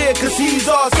Christ, yeah, cause he's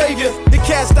our savior. To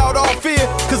cast out all fear,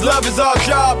 cause love is our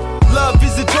job. Love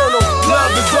is eternal,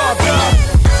 love is our God.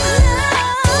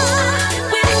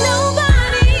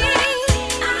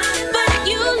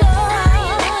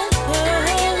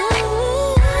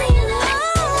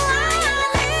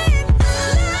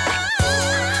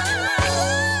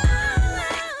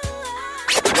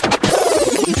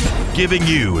 Giving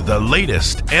you the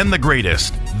latest and the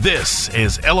greatest. This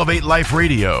is Elevate Life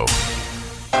Radio.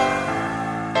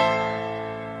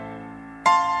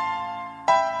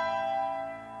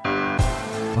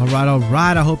 All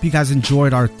right. I hope you guys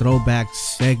enjoyed our throwback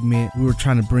segment. We were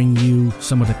trying to bring you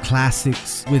some of the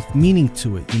classics with meaning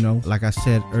to it, you know. Like I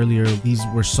said earlier, these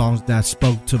were songs that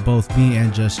spoke to both me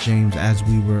and Just James as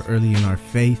we were early in our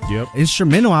faith. Yep.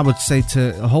 Instrumental, I would say,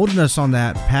 to holding us on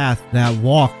that path, that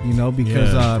walk, you know,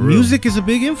 because music is a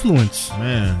big influence.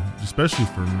 Man, especially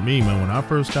for me, man, when I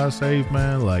first got saved,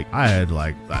 man, like I had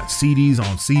like CDs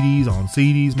on CDs on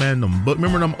CDs, man.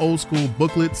 Remember them old school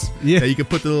booklets? Yeah. That you could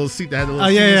put the little seat that had the little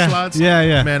CD slots?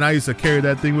 Yeah. Man, I used to carry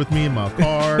that thing with me in my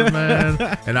car, man.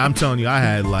 And I'm telling you, I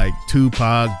had like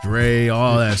Tupac, Dre,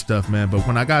 all that stuff, man. But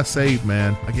when I got saved,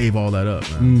 man, I gave all that up,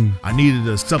 man. I needed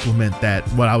to supplement that,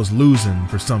 what I was losing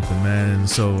for something, man. And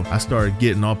so I started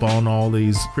getting up on all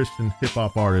these Christian hip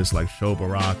hop artists like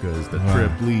Barakas, the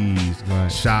Trip Lees,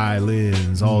 Shai, Shai,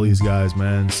 Linne, all these guys,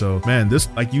 man. So, man, this,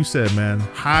 like you said, man,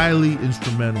 highly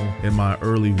instrumental in my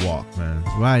early walk, man.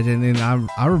 Right, and then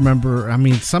I remember, I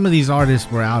mean, some of these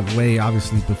artists were out way,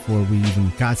 obviously, before we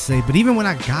even got saved. But even when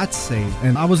I got saved,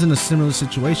 and I was in a similar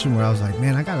situation where I was like,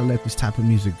 man, I gotta let this type of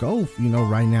music go,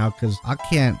 right now, because I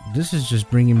can't, this is just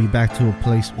bringing me back to a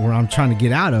place where I'm trying to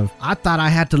get out of. I thought I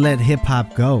had to let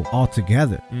hip-hop go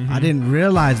altogether. I didn't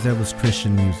realize there was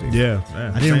Christian music. Yeah,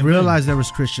 I didn't realize there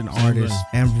was Christian artists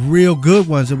and real good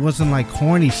ones. It wasn't like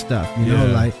corny stuff,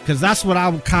 like, because that's what I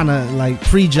would kind of like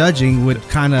prejudging with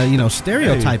kind of,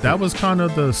 stereotyping. Hey, that was kind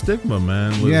of the stigma,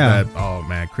 man, was that, oh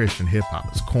man, Christian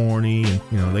hip-hop is corny,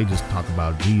 and they just talk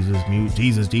about Jesus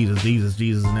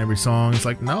in every song. It's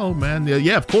like, no, man,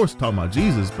 yeah, of course talking about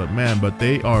Jesus, but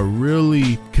they are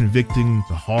really convicting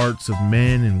the hearts of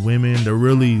men and women. They're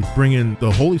really bringing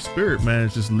the Holy Spirit, man.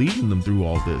 It's just leading them through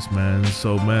all this, man.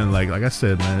 So, man, like I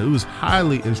said, man, it was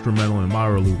highly instrumental in my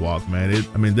early walk, man.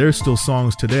 There's still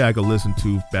songs today I could listen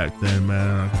to back then, man,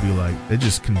 and I could be like, it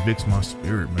just convicts my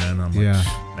spirit, man. I'm like,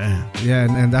 man. Yeah,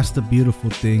 and that's the beautiful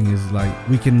thing is like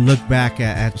we can look back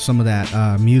at some of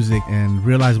that music and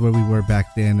realize where we were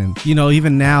back then, and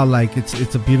even now, like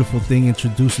it's a beautiful thing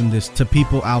introducing this to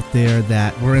people out there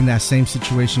that were in that same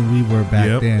situation we were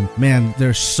back then. Man,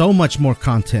 there's so much more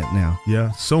content now.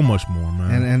 Yeah, so much more,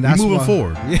 man. And that's moving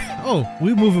forward. Yeah. Oh,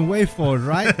 we're moving way forward,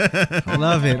 right? I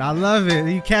love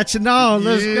it. You catching on?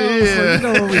 Let's go. So you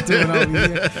know what we're doing over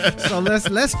here. So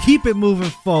let's keep it moving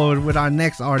forward with our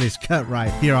next artist cut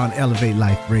right here on Elevate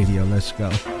Life Radio. Let's go.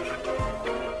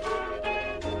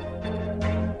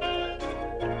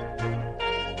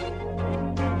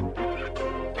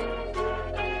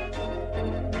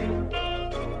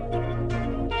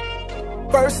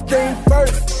 First thing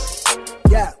first,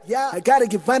 I gotta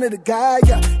give honor to God,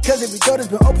 cause every door that's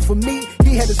been open for me,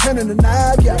 he had to turn on the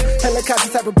knob, helicopter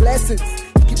type of blessings,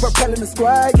 keep propelling the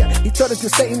squad, he told us to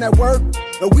Satan at work,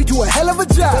 but we do a hell of a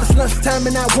job. But it's lunchtime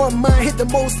and I want mine, hit the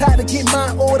most high to get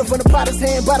my order from the potter's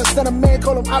hand, by the son of man,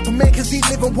 call him Aquaman, cause he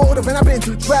live in water, and I've been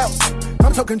through droughts.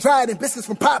 I'm talking dried and biscuits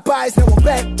from Popeyes, now I'm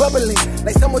back bubbling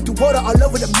like someone threw water all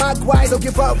over the Mogwai. Don't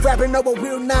give up rapping, no, but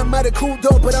we're not mighty cool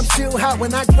though, but I'm still hot.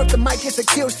 When I grip the mic, it's a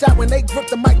kill shot. When they grip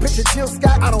the mic, picture Jill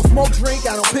Scott. I don't smoke, drink,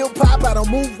 I don't pill pop, I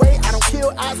don't move weight, I don't kill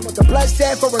eyes. Want the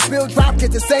bloodshed for a spill drop,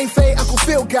 get the same fate Uncle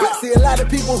Phil got. See a lot of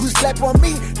people who slept on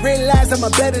me realize I'm a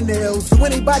better nail. So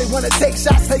anybody wanna take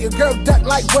shots, tell your girl duck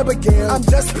like Weber Gale. I'm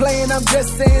just playing, I'm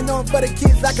just saying on for the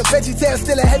kids like a veggie tail.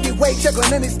 Still a heavyweight, check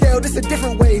on any scale. This a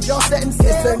different wave, y'all setting sail.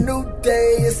 It's a new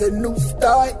day, it's a new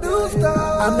start.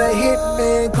 I'm the hit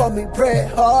man, call me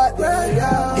Bret Hart.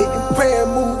 Hitting prayer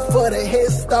moves for the head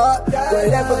start.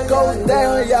 Whatever goes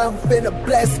down, I'm finna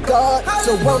bless God.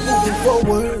 So I'm moving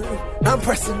forward, I'm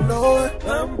pressing on.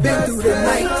 Been through the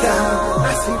nighttime,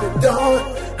 I see the dawn.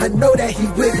 I know that he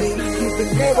with me, he's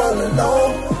been there all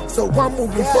along. So I'm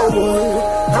moving forward,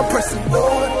 I'm pressing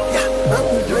on. I'm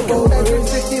moving forward.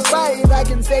 365, I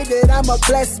can say that I'm a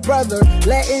blessed brother,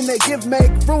 letting the gift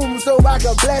make room so I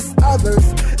can bless others.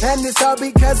 And it's all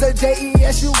because of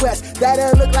JESUS,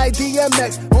 that'll look like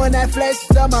DMX on that flesh,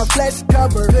 on my flesh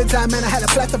cover. Good time, man, I had a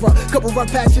plethora, couple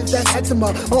rough patches, that's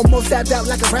eczema. Almost tapped out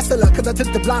like a wrestler, cause I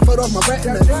took the blindfold off my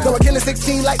retina. Go a killer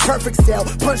 16 like perfect style,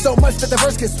 punch so much that the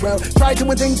verse gets swell. Tried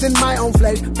doing things in my own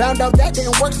flesh, found out that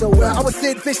didn't work so well. I was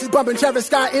Sid Vicious bumping Travis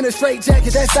Scott in a straight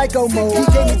jacket, that's psycho mode. He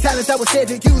gave me talents I was scared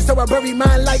to use, so I buried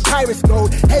mine like pirates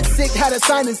gold. Head sick, had a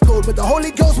sinus code, but the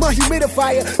Holy Ghost my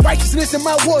humidifier. Righteousness in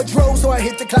my wardrobe, so I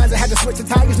hit the closet, had to switch the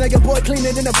tires. Now your boy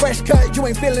cleaner than a fresh cut. You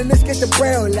ain't feeling this, get the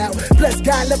braille out. Plus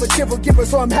God love a cheerful giver,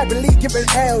 so I'm happily giving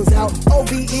L's out.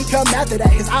 OVE come after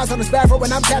that, his eyes on the sparrow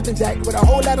when I'm Captain Jack, with a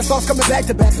whole lot of sauce coming back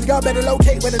to back. So y'all better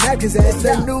locate where the napkins at. It's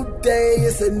a new day,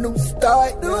 it's a new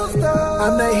start.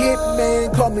 I'm the hit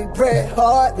man, call me Bret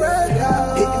Hart.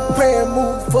 Hitting prayer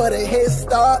moves for the head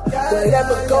start.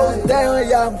 Whatever goes down,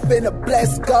 I'm finna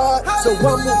bless God. So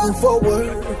I'm moving forward,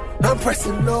 I'm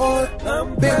pressing on.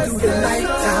 Been through the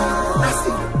nighttime, I see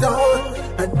the dawn.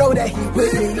 I know that he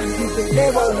with me, he's been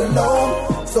there all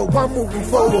along. So I'm moving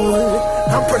forward,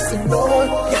 I'm pressing on.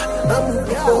 I'm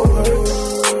moving forward.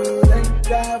 Thank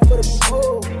God for the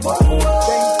move. Thank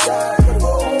God for the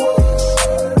move.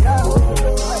 Thank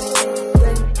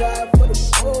God for the move. Thank God for the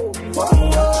move.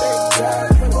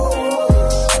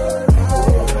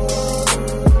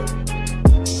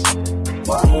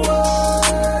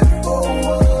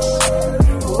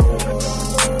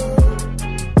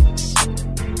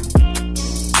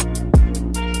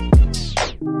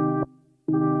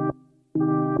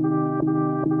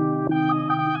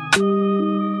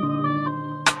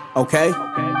 Okay.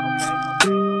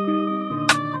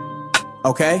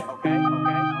 Okay.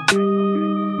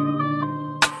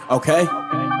 okay?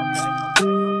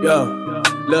 Yo,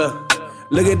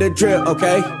 look at the drip,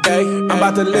 okay? I'm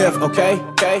about to lift, okay?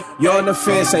 You're on the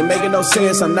fence, ain't making no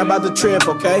sense. I'm not about to trip,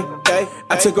 okay?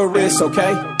 I took a risk,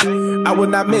 okay? I will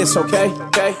not miss, okay?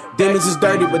 Demons is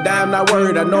dirty, but I'm not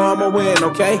worried. I know I'ma win,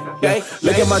 okay?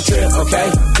 Look at my drip,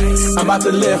 okay? I'm about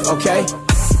to lift, okay?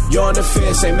 You're on the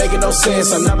fence, ain't making no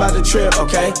sense. I'm not about to trip,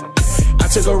 okay? I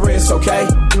took a risk, okay?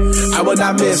 I will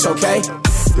not miss, okay?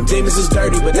 Them demons is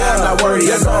dirty, but I'm not worried.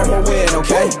 I know I'ma win,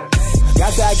 okay?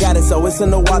 I got it, so it's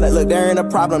in the wallet. Look, there ain't a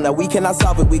problem that we cannot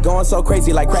solve it. We going so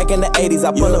crazy, like crack in the 80s.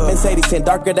 I pull up in Sadie's 10,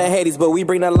 darker than Hades, but we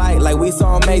bring the light like we so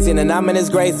amazing. And I'm in His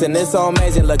grace, and it's so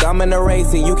amazing. Look, I'm in the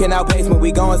race, and you can outpace me.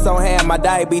 We going so ham, my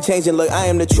diet be changing. Look, I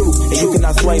am the truth, and you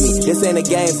cannot sway me. This ain't a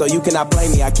game, so you cannot play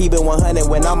me. I keep it 100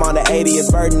 when I'm on the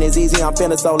 80th. Burden is easy, I'm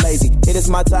feeling so lazy. It is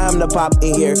my time to pop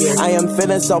in here. I am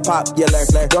feeling so popular.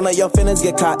 Don't let your feelings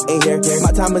get caught in here.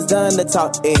 My time is done to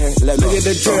talk in here. Look at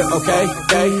the drip, okay?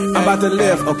 I'm about to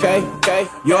lift, okay?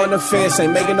 You're on the fence,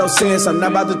 ain't making no sense. I'm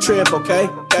not about to trip, okay?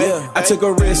 I took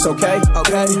a risk, okay?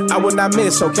 I will not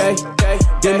miss, okay?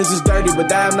 Demons is dirty,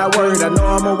 but I'm not worried. I know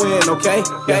I'ma win, okay?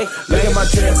 Look at my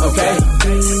drip, okay?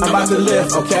 I'm about to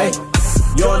lift, okay?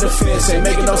 You're on the fence, ain't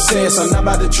making no sense. I'm not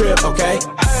about to trip, okay?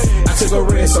 I took a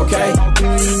risk, okay?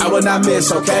 I will not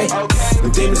miss, okay? The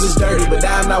demons is dirty, but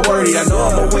I'm not worried. I know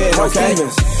I'ma win, okay?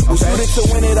 We shoot it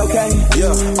to win it, okay?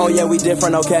 Yeah. Oh yeah, we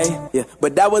different, okay? Yeah.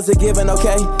 But that was a given,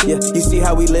 okay? Yeah. You see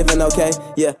how we living, okay?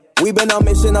 Yeah. We been on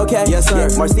mission, okay? Yes, sir.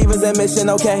 Yeah. Marc Stevens and mission,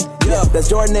 okay? Yeah. That's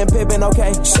Jordan and Pippen,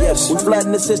 okay? Yeah. We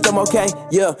flooding the system, okay?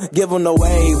 Yeah. Give them the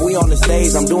wave. We on the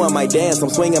stage. I'm doing my dance.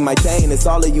 I'm swinging my chain. It's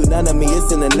all of you, none of me.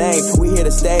 It's in the name. We here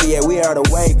to stay. Yeah, we are the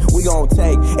way. We gon'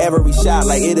 take every shot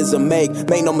like it is a make.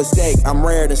 Make no mistake. I'm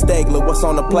rare than steak. Look what's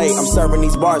on the plate. I'm serving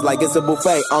these bars like it's a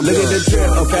buffet. Look at the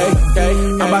drip, okay?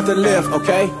 I'm about to lift,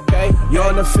 okay? You're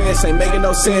on the fence. Ain't making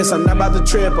no sense. I'm not about to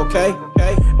trip, okay?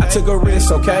 I took a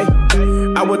risk, okay?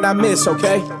 I will not miss,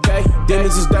 okay?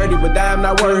 Demons is dirty, but I'm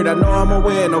not worried. I know I'ma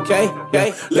win, okay?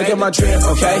 Look at my drip,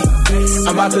 okay?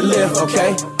 I'm about to lift,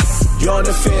 okay? You're on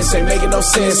the fence, ain't making no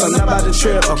sense. I'm not about to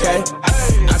trip, okay?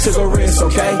 I took a risk,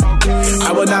 okay?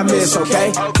 I will not miss,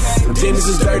 okay? Demons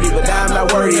is dirty, but I'm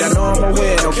not worried. I know I'ma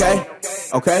win, okay?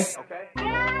 Okay?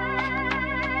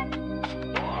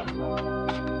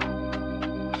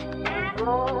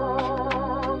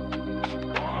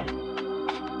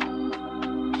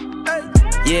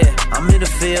 Yeah, I'm in the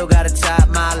field, gotta tie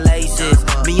my laces.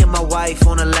 Me and my wife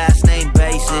on a last name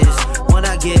basis. When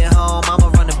I get home, I'ma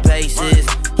run the bases.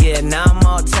 Yeah, now I'm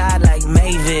all tied like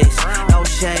Mavis. No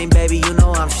shame, baby, you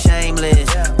know I'm shameless.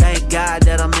 Thank God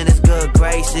that I'm in His good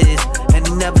graces. And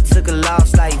He never took a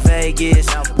loss like Vegas.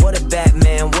 What a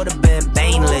Batman, would've been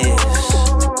baneless.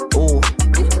 Ooh,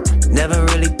 never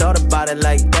really thought about it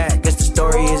like that. Guess the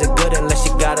story isn't good unless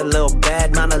you got a little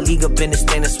bad. Mind a league up in this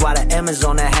thing, that's why the M's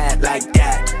on the hat like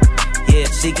that. Yeah,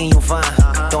 seeking you find.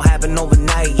 Don't happen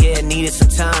overnight, yeah, needed some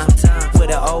time. With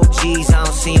the OGs, I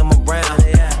don't see them around.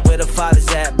 Where the fathers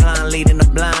at, blind leading the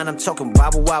blind. I'm talking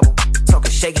wobble wobble,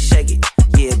 talking shake it, shake it.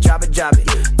 Yeah, drop it,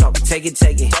 talking take it,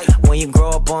 take it. When you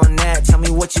grow up on that, tell me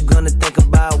what you gonna think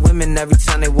about women every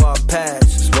time they walk past.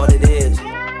 It's what it is.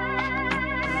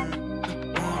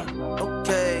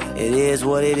 Okay, it is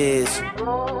what it is.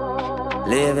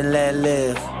 Live and let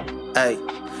live. Ay,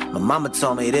 my mama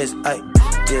told me this. Ay,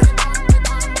 yeah.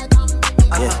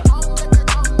 Yeah.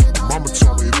 Mama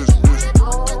told me this.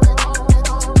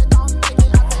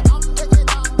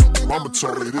 Mama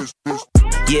told me this.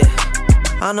 Yeah.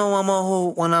 I know I'm a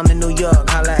hoot when I'm in New York.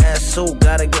 Holla at Sue,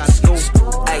 gotta get the scoop.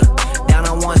 Ay, down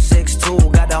on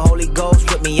 162, got the Holy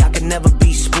Ghost with me. I can never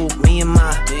be spooked. Me and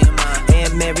my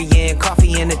Aunt Mary Ann,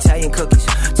 coffee and Italian cookies.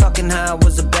 Talking how I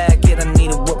was a bad kid, I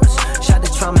needed whoopers. Shot the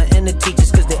trauma in the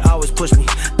teachers, cause they always push me.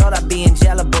 Thought I'd be in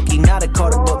jail a bookie, now they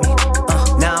caught a book me.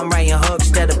 Now I'm writing hooks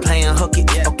instead of playing hooky.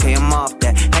 Okay, I'm off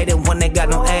that. Hate it when they got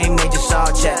no aim, they just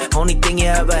all chat. Only thing you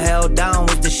ever held down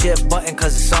was the shift button,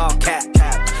 cause it's all cap.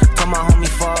 Tell my homie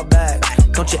fall back.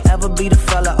 Don't you ever be the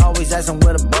fella always asking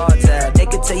where the bar's at. They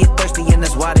could tell you thirsty and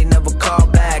that's why they never call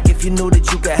back. If you knew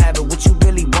that you could have it, would you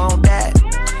really want that?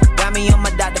 Got me on my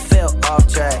Dr. Phil off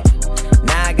track.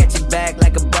 Now I got your back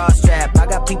like a bra strap. I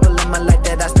got people in my life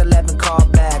that I still haven't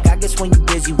called back. I guess when you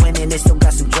busy winning, it still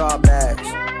got some drawbacks.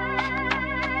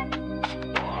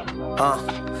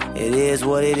 It is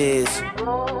what it is.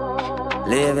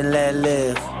 Live and let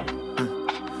live.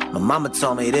 My mama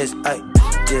told me this. Ay,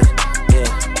 yeah.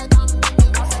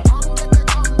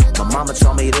 My mama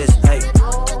told me this. Hey,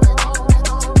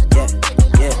 yeah.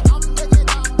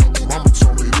 Mama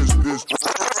told me this.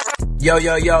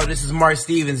 Yo, this is Marc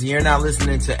Stevens, and you're now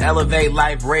listening to Elevate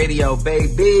Life Radio,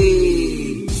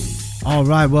 baby. All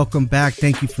right, welcome back.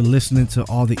 Thank you for listening to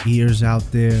all the ears out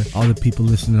there, all the people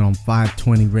listening on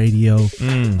 520 radio.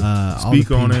 Speak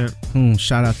on it.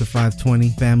 Shout out to 520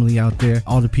 family out there.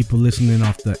 All the people listening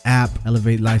off the app,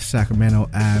 Elevate Life Sacramento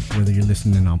app, whether you're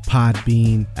listening on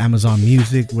Podbean, Amazon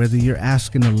Music, whether you're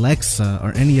asking Alexa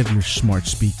or any of your smart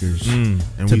speakers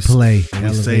to play.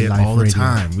 We say it all the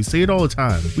time. We say it all the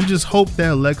time. We just hope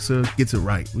that Alexa gets it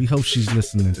right. We hope she's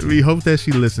listening. We hope that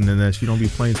she's listening, that she don't be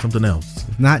playing something else.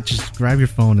 If not, just grab your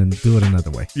phone and do it another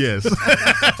way. Yes.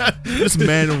 Just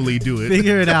manually do it.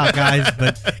 Figure it out, guys.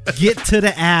 But get to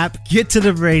the app, get to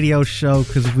the radio show,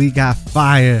 because we got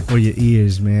fire for your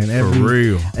ears, man. For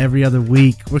real. Every other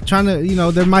week. We're trying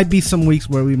to, there might be some weeks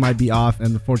where we might be off,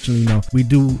 and unfortunately, we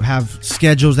do have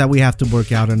schedules that we have to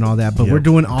work out and all that, but we're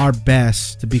doing our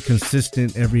best to be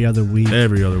consistent every other week.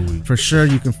 Every other week. For sure,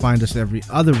 you can find us every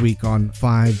other week on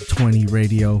 520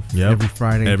 radio. Yep. Every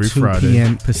Friday, every 2 Friday.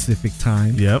 p.m. Pacific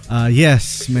time. Yep.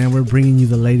 Yes, man, we're bringing you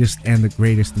the latest and the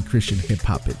greatest in Christian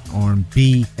hip-hop and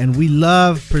R&B, and we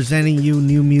love presenting you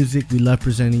new music. We love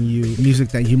presenting you music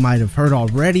that you might have heard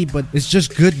already, but it's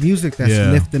just good music that's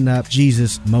lifting up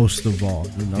Jesus most of all,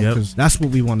 because that's what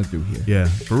we want to do here. Yeah,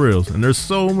 for real. And there's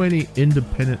so many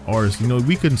independent artists.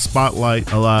 We can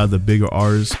spotlight a lot of the bigger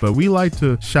artists, but we like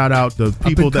to shout out the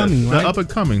people the up and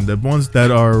coming, the ones that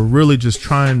are really just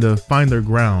trying to find their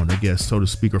ground, I guess, so to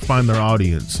speak, or find their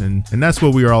audience. And that's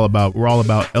what we are all about. We're all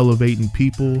about elevating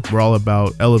people. We're all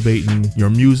about elevating your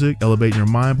music, elevating your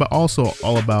mind, but also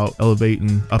all about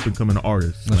elevating up and coming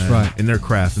artists. That's right. In their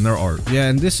craft and their art. Yeah,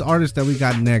 and this artist that we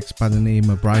got next by the name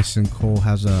of Bryson Cole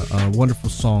has a wonderful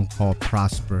song called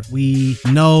Prosper. We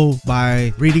know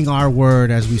by reading our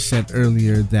word, as we said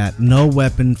earlier, that no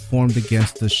weapon formed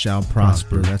against us shall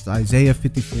prosper. That's Isaiah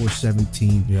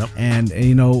 54:17. Yep. And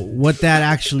what that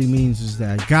actually means is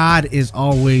that God is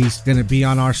always going to be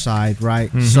on our side, right?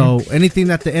 Mm-hmm. So anything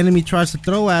that the enemy tries to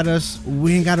throw at us,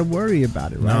 we ain't got to worry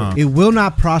about it, right? It will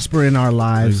not prosper in our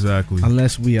lives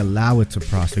unless we allow it to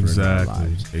prosper in our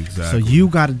lives. Exactly. So you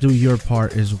got to do your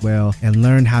part as well and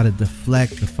learn how to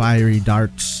deflect the fiery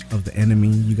darts of the enemy.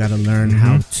 You got to learn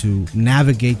how to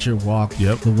navigate your walk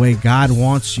the way God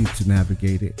wants you to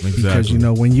navigate it. Exactly.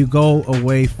 Because, when you go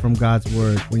away from God's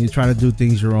word, when you try to do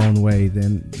things your own way,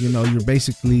 then, you're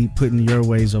basically putting your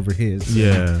ways over his.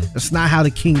 Yeah. That's not how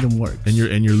the kingdom works. And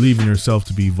you're leaving yourself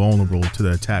to be vulnerable to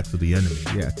the attacks of the enemy.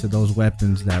 Yeah, to those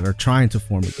weapons that are trying to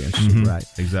form against you, right?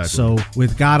 Exactly. So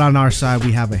with God on our side,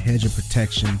 we have a hedge of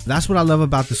protection. That's what I love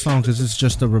about the song, because it's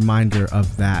just a reminder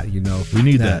of that, We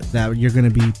need that you're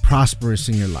going to be prosperous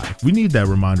in your life. We need that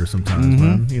reminder sometimes,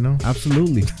 man,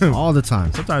 Absolutely. All the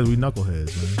time. Sometimes we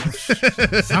knuckleheads,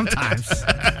 man. Sometimes.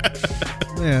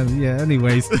 Yeah,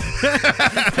 anyways.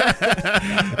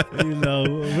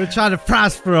 We're trying to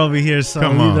prosper over here, so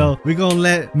we're going to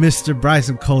let Mr.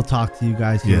 Bryson Cole talk to you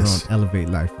guys here on Elevate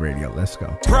Life Radio. Let's go.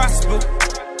 Prosper.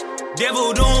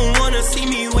 Devil don't wanna see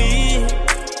me win.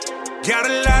 Got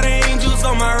a lot of angels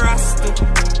on my roster.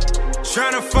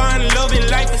 Tryna find love in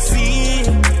life and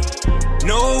sin.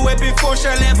 No weapon force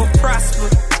shall ever prosper.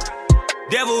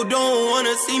 Devil don't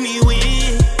wanna see me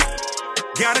win.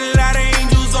 Got a lot of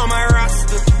angels on my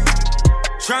roster.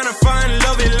 Tryna find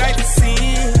love in life and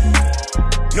sin.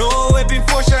 No weapon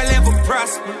force shall ever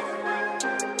prosper.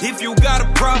 If you got a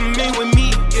problem, ain't with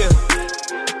me,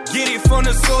 Get it from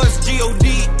the source,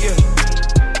 G-O-D,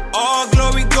 All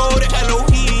glory go to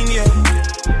Elohim,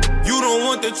 You don't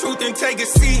want the truth, then take a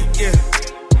seat,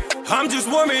 I'm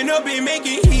just warming up and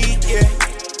making heat,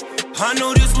 I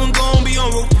know this one gon' be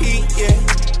on repeat,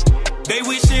 They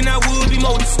wishing I would be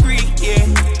more discreet,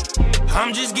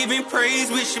 I'm just giving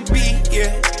praise, which should be,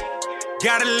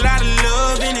 Got a lot of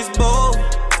love in this bowl.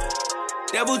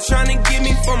 Devil tryna get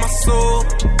me for my soul.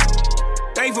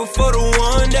 Thankful for the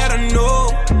one that I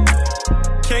know.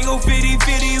 Can't go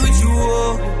 50-50 with you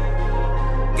all.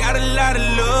 Got a lot of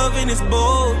love in this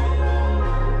bowl.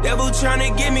 Devil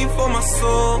tryna get me for my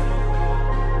soul.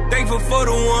 Thankful for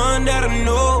the one that I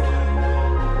know.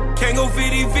 Can't go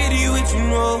 50-50 with you,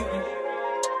 no.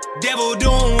 Devil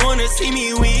don't wanna see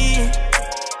me win.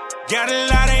 Got a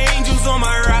lot of angels on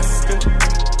my roster.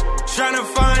 Tryna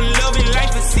find love in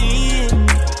life and sin.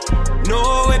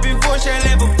 No weapon force shall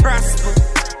ever prosper.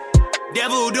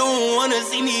 Devil don't wanna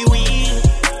see me win.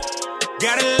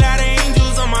 Got a lot of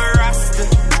angels on my roster.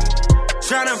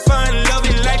 Tryna find love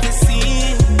in life and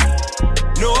sin.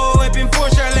 No weapon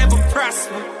force shall ever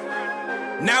prosper.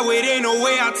 Now it ain't no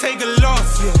way I'll take a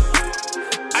loss,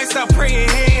 I stop praying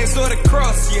hands or the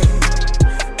cross,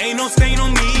 Ain't no stain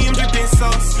on me, I'm dripping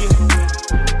sauce,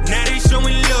 Now they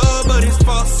showing love, but it's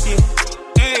false,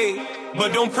 Hey,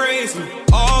 but don't praise me.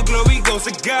 All glory goes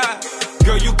to God.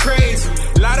 Girl, you crazy.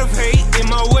 Lot of hate in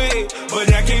my way, but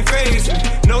that can't faze me.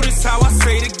 Notice how I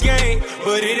say the game,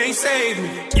 but it ain't saved me.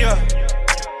 Yeah.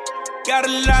 Got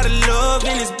a lot of love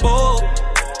in this bowl.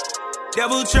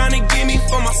 Devil tryna get me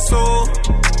for my soul.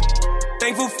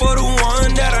 Thankful for the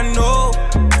one that I know.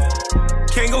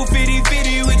 Can't go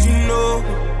 50-50 with you, no.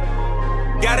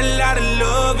 Got a lot of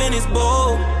love in this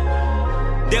bowl.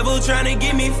 Devil tryna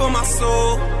get me for my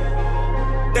soul.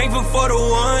 Thankful for the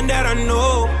one that I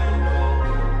know.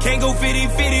 Can't go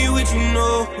 50-50 with you,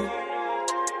 no.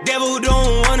 Devil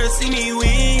don't wanna see me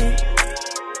win.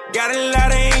 Got a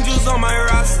lot of angels on my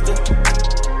roster.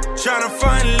 Tryna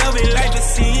find love in life is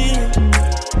sin.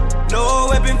 No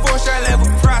weapon force shall ever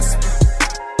prosper.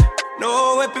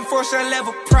 No weapon force shall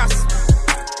ever prosper.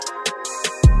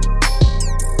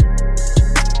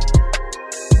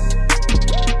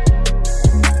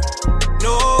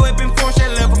 No weapon force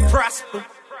shall ever prosper.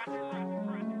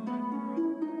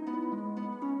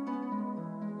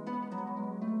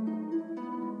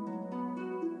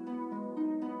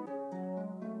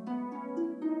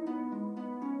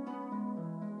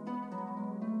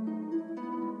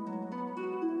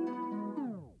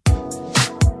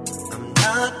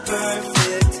 Not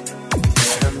perfect,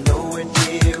 but I'm nowhere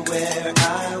near where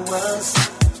I was.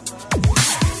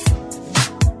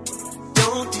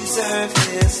 Don't deserve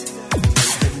this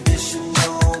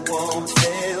conditional, won't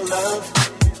fail love.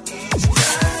 Each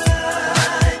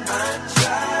time I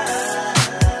try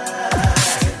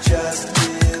to just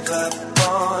give up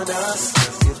on us,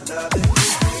 you love it,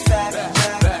 back, back,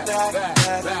 back, back, back,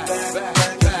 back,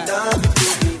 back, back, love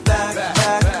it, back, back,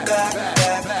 back, back,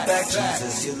 back, back,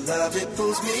 Jesus, you love it,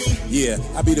 pulls me. Yeah,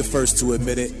 I'll be the first to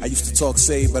admit it. I used to talk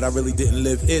save, but I really didn't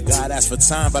live it. God asked for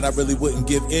time, but I really wouldn't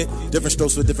give it. Different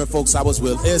strokes for different folks, I was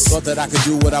will-is. Thought that I could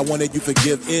do what I wanted, you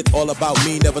forgive it. All about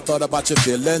me, never thought about your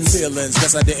feelings.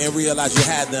 Guess I didn't realize you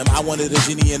had them. I wanted a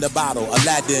genie in the bottle,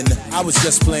 Aladdin. I was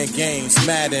just playing games,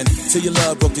 Madden. Till your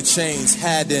love broke the chains,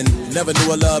 hadn't. Never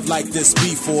knew a love like this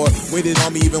before. Waited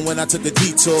on me even when I took a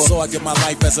detour. So I give my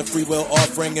life as a free will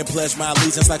offering and pledge my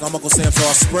allegiance like I'm Uncle Sam's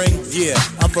offspring. Yeah,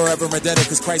 I'm forever indebted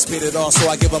cause Christ paid it all, so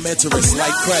I give him interest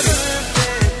like credit.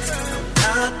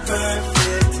 Not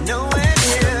perfect, nowhere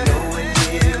near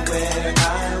where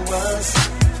I was.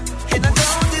 And I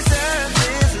don't deserve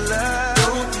this love.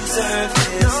 Don't deserve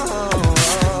this. No.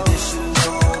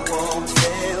 Conditional, won't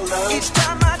fail love. Each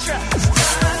time I try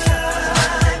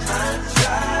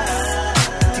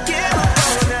to give up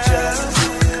on us, just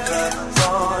give up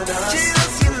on us.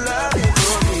 Jesus, you love it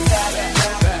for me.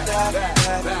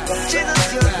 Jesus,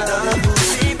 you love it for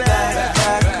me.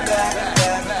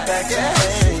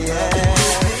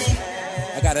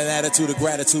 I got an attitude of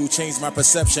gratitude, changed my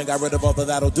perception, got rid of all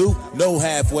that'll do. No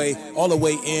halfway, all the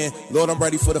way in. Lord, I'm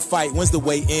ready for the fight. When's the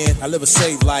way in? I live a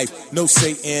saved life, no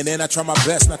Satan, and I try my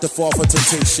best not to fall for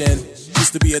temptation.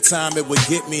 Used to be a time it would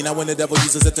get me. Now when the devil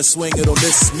uses it to swing, it'll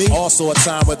miss me. Also a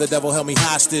time where the devil held me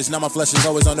hostage. Now my flesh is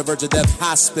always on the verge of death,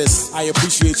 hospice. I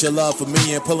appreciate your love for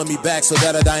me and pulling me back so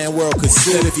that a dying world could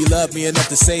see. If you love me enough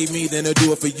to save me, then he'll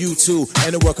do it for you too.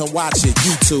 And the world can watch it,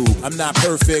 YouTube. I'm not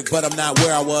perfect, but I'm not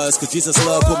where I was. Cause Jesus'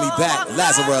 love put me back,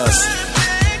 Lazarus.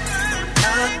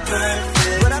 Not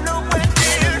perfect, but I'm nowhere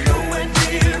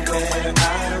near where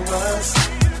I was.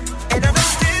 And I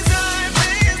don't deserve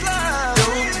his love.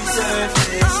 Don't deserve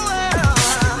his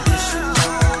conditional,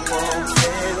 won't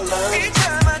fail love. Each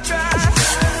time I try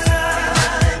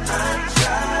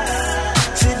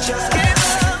to just give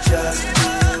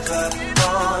up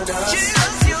on us.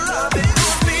 Jesus, you love it,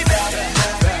 pull me back.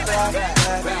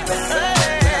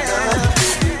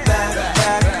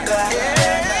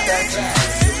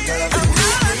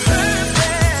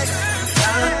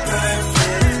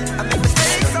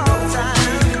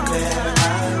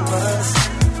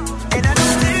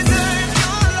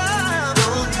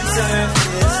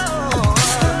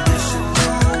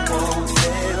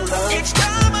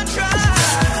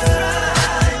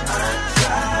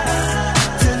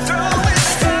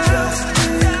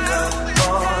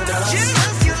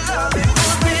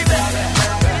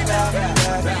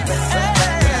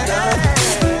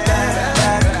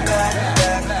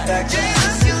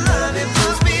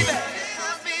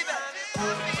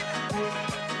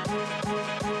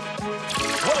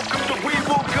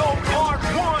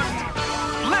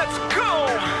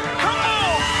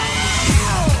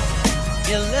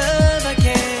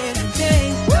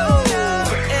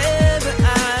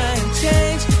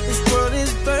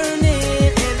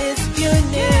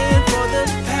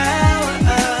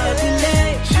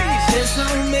 So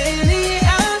many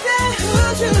out there who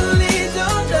truly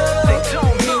don't know. They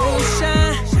don't know.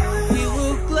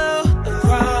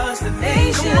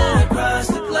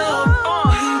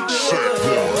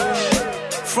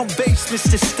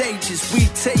 surface to stages. We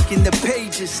taking the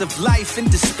pages of life and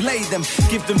display them,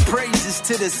 giving praises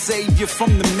to the Savior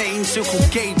from the manger who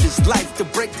gave his life to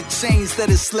break the chains that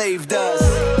enslaved us.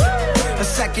 A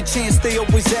second chance, they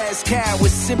always ask how.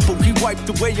 It's simple, he wiped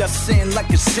away our sin like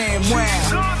a sand.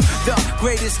 Wow, the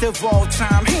greatest of all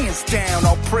time, hands down.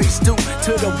 All praise due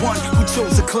to the one who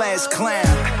chose a class clown.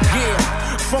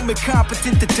 Yeah, from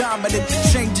incompetent to dominant,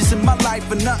 changes in my life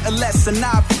are nothing less than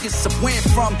obvious. I went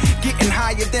from getting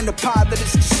higher than the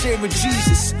pilots to sharing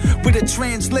Jesus with a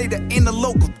translator in a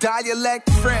local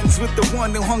dialect. Friends with the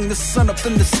one who hung the sun up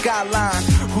in the skyline,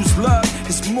 whose love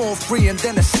is more freeing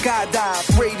than a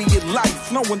skydive. Radiant light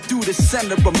flowing through the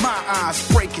center of my eyes,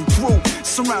 breaking through,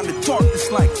 surrounded darkness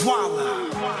like voila.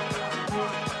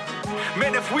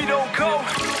 Man, if we don't go,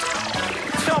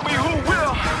 tell me who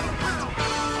will.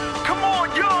 Come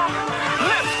on, y'all,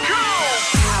 let's go.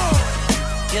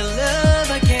 Your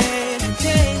love I can't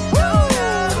change.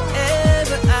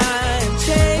 Forever I am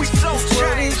changed. We so this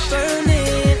world is changed.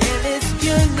 burning and it's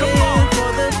yearning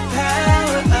for the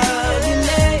power of your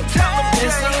name.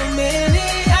 There's so many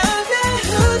out there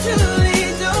who truly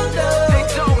don't know. They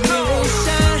don't We know. will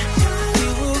shine, we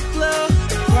will glow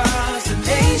across the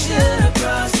nation,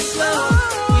 across the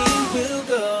globe. We will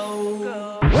go.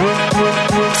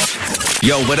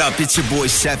 Yo, what up? It's your boy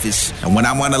Cephas. And when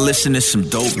I want to listen to some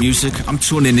dope music, I'm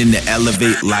tuning in to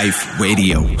Elevate Life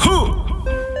Radio.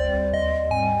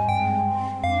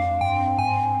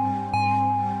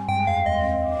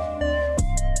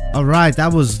 All right,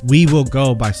 that was "We Will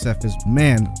Go" by Cephas.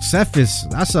 Man, Cephas,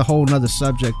 that's a whole nother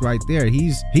subject right there.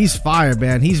 He's fire,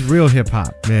 man. He's real hip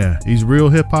hop. Yeah, he's real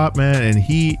hip hop, man, and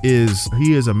he is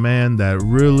a man that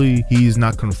really, he's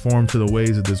not conformed to the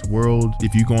ways of this world.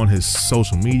 If you go on his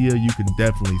social media, you can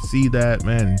definitely see that,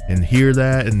 man, and hear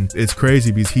that, and it's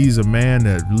crazy because he's a man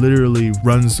that literally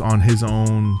runs on his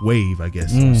own wave, I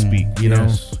guess, so to speak, you know?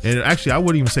 And actually, I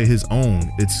wouldn't even say his own.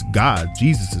 It's God,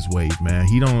 Jesus' wave, man.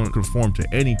 He don't conform to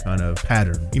any kind of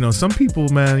pattern. You know, some people,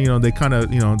 man, you know, they kind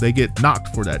of, you know, they get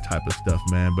knocked for that type of stuff,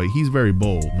 man, but he's very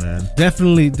bold, man.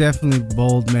 Definitely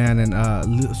bold, man,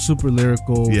 and super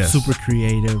lyrical, Yes. super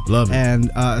creative. Love it.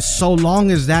 And so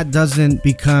long as that doesn't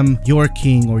become your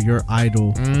king or your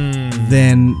idol,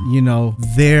 then, you know,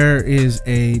 there is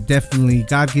definitely,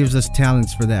 God gives us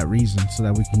talents for that reason, so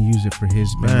that we can use it for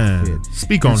his benefit. Man,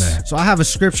 speak on that. So I have a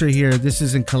scripture here. This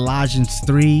is in Colossians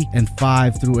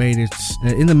 3:5-8. It's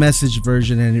in the Message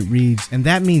version, and it reads, "And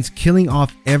that means killing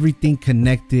off everything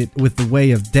connected with the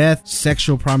way of death,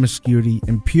 sexual promiscuity,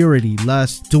 impurity,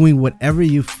 lust, doing whatever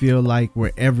you feel like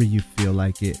wherever you feel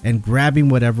like it, and grabbing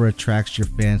whatever attracts your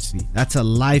fancy. That's a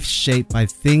life shaped by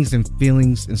things and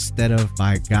feelings instead of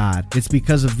by God. It's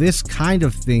because of this kind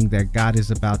of thing that God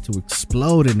is about to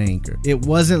explode in anger. It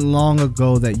wasn't long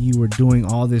ago that you were doing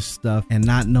all this stuff and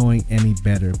not knowing any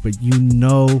better, but you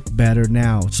know better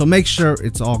now. So make sure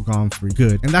it's all gone for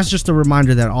good." And that's just a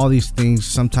reminder that all these things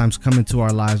sometimes come into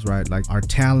our lives, right? Like our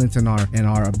talents and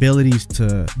our abilities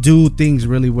to do things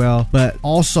really well, but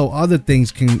also other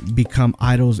things can become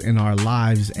idols in our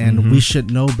lives, and we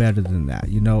should know better than that,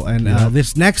 you know? And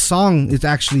this next song is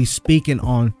actually speaking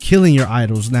on killing your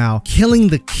idols. Now, killing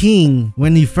the king,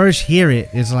 when you first hear it,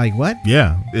 it's like, what?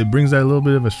 Yeah, it brings that little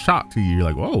bit of a shock to you. You're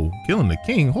like, whoa, killing the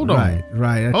king? Hold on.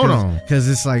 Right. Hold on. Because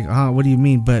it's like, what do you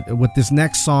mean? But what this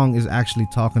next song is actually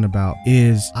talking about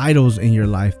is idols in your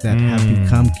life that have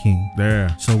become king.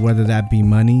 There. So whether that be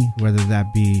money, whether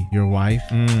that be your wife,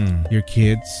 your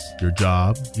kids, your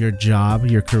job,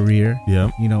 your career,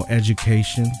 yep, you know,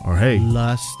 education, or hey,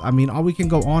 lust. I mean, we can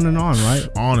go on and on, right?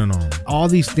 On and on. All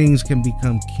these things can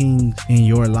become kings in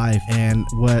your life. And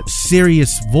what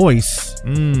Serious Voice,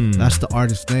 that's the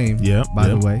artist's name, by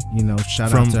the way, you know,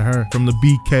 shout out to her. From the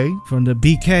BK. From the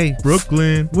BK.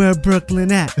 Brooklyn. Where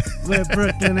Brooklyn at? Where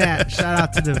Brooklyn at?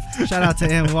 Shout out to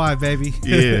NY, baby.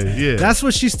 Yeah. That's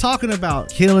what she's talking about.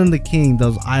 Killing the king,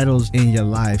 those idols in your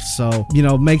life. So, you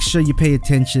know, make sure you pay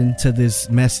attention to this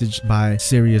message by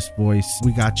Serious Voice.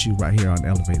 We got you right here on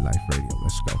Elevate Life Radio.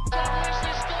 Let's go.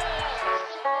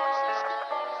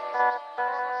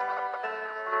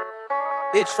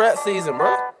 It's trap season,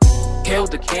 bro. Kill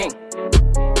the king.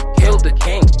 Kill the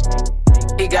king.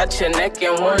 He got your neck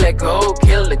and won't let go.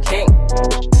 Kill the king.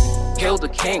 Kill the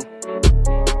king.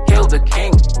 Kill the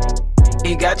king.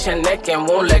 He got your neck and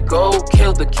won't let go.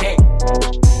 Kill the king.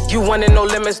 You wanted no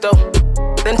limits though?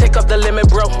 Then take up the limit,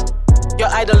 bro. Your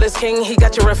idol is king. He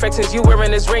got your affections. You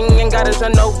wearing his ring and got us a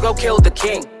no. Go kill the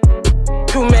king.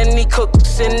 Too many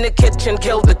cooks in the kitchen.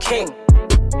 Kill the king.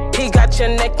 He got your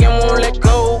neck and won't let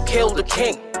go. Kill the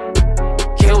king.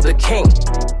 Kill the king.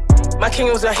 My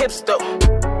king was a hipster.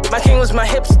 My king was my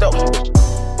hips though.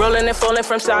 Rolling and falling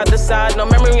from side to side, no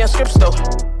memory on scripts though.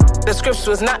 The scripts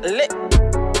was not lit,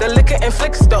 the liquor and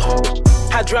flicks though.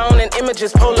 I drown in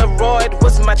images, Polaroid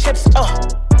was my chips,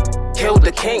 Killed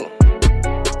the king,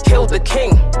 killed the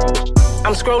king.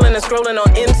 I'm scrolling and scrolling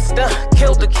on Insta,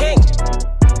 killed the king.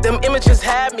 Them images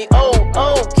had me,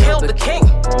 killed the king.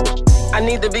 I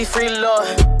need to be free, Lord.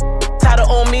 Tired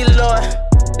of on me, Lord.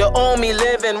 The on me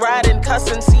living, riding,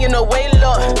 cussing, seeing no way,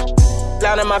 Lord.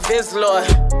 Loud in my viz, Lord.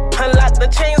 Unlock the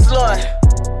chains, Lord.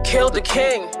 Kill the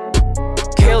king.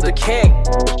 Kill the king.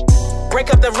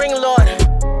 Break up the ring, Lord.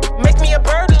 Make me a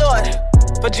bird, Lord.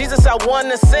 For Jesus, I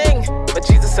wanna sing. For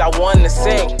Jesus, I wanna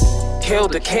sing. Kill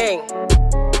the king.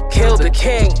 Kill the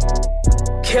king.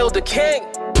 Kill the king.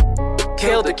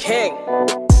 Kill the king.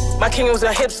 My king was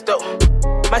a hips, though.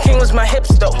 My king was my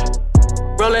hips, though.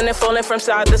 Rolling and falling from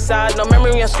side to side, no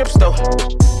memory on scripts, though.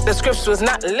 The scripts was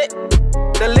not lit.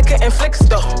 The liquor and flicks,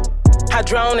 though. I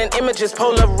drown in images,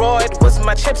 Polaroid was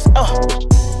my chips,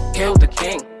 Kill the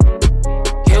king,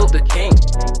 kill the king.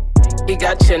 He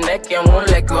got your neck and won't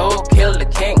let go. Kill the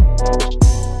king,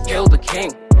 kill the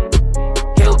king,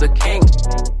 kill the king.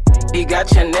 He got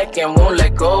your neck and won't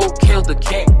let go. Kill the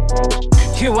king.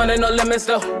 You wanna know limits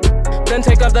though? Then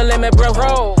take off the limit,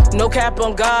 bro. No cap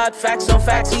on God, facts on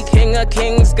facts. He king of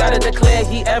kings, gotta declare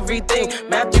he everything.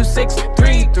 Matthew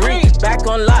 6:3. Back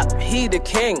on lock, he the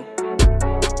king.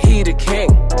 He the king.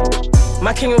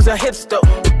 My king was a hips though.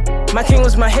 My king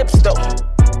was my hips though.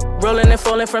 Rolling and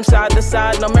falling from side to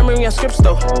side, no memory on scripts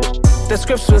though. The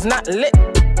scripts was not lit.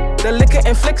 The liquor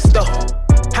and flicks though.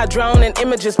 I drown in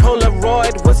images,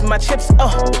 Polaroid was my chips,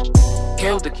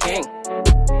 Kill the king.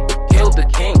 Kill the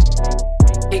king.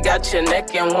 He got your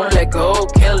neck and won't let go.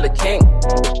 Kill the king.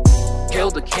 Kill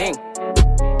the king.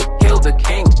 Kill the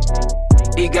king.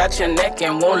 He got your neck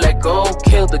and won't let go.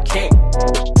 Kill the king.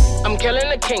 I'm killing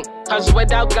the king, cause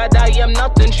without God I am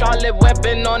nothing. Charlotte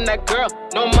weapon on that girl,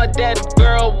 no more dead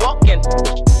girl walking.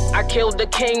 I killed the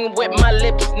king with my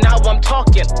lips, now I'm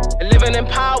talking. Living in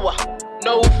power,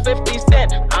 no 50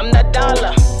 cent, I'm the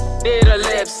dollar. Did a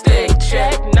lipstick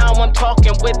check, now I'm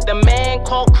talking with the man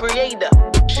called Creator.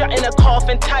 Shut in a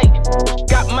coffin tight,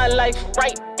 got my life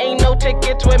right. Ain't no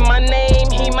tickets with my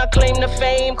name, he my claim to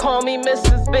fame. Call me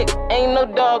Mrs. Big, ain't no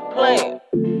dog playing.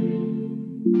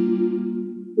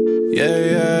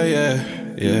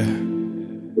 Yeah.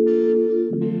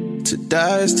 To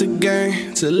die is to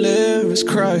gain, to live is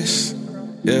Christ.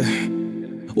 Yeah.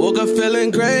 Woke up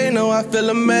feeling great, no, I feel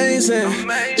amazing.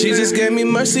 Jesus gave me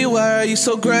mercy, why are you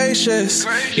so gracious?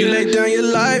 You laid down your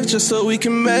life just so we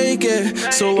can make it.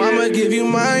 So I'ma give you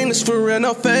mine, it's for real,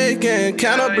 no faking.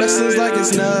 Count up blessings like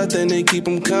it's nothing and keep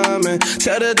them coming.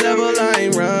 Tell the devil I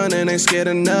ain't running, ain't scared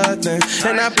of nothing.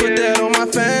 And I put that on my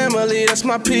family, that's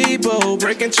my people.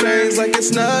 Breaking chains like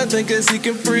it's nothing, cause he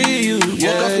can free you.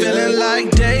 Woke up feeling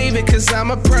like David, cause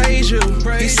I'ma praise you.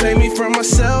 He saved me from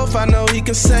myself, I know he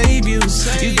can save you.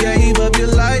 You gave up your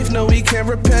life, no, we can't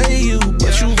repay you.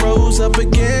 But you rose up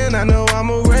again, I know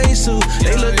I'ma race you.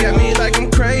 They look at me like I'm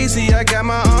crazy, I got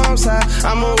my arms high.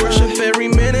 I'ma worship every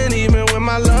minute, even when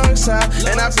my lungs high.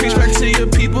 And I preach back to your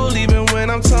people, even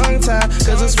when I'm tongue-tied.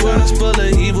 Cause this world is full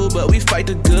of evil, but we fight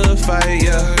the good fight,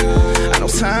 yeah. I know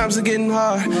times are getting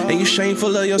hard, and you're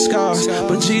shameful of your scars.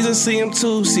 But Jesus see them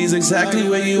too, sees exactly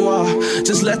where you are.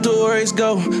 Just let the worries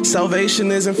go,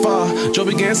 salvation isn't far. Joy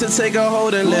begins to take a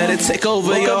hold and let it take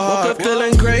over your heart. Woke up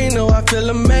feeling great, no, I feel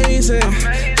amazing.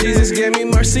 Jesus gave me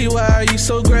mercy, why are you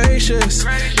so gracious?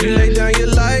 You laid down your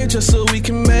life just so we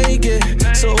can make it.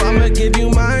 So I'ma give you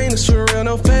mine, it's for real,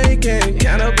 no faking.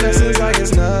 Count up blessings like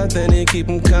it's nothing and keep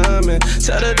them coming.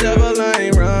 Tell the devil I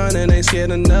ain't running, ain't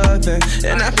scared of nothing.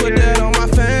 And I put that on my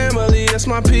family, that's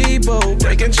my people.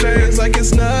 Breaking chains like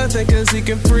it's nothing, cause he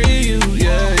can free you,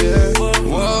 yeah.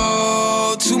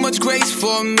 Whoa, too much grace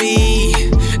for me,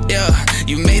 yeah.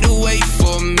 You made a way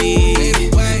for me,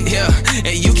 yeah.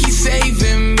 And you keep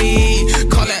saving me.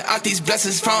 Calling out these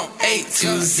blessings from A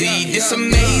to Z. It's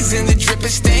amazing, the drip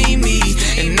has stained me.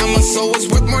 And now my soul is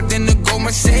worth more than the gold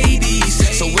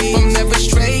Mercedes. So if I'm never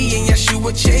straying,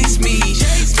 Yeshua chase me.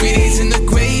 3 days in the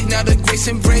grave, now the grace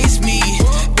embrace me.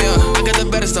 Yeah, I got the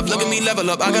better stuff, look at me level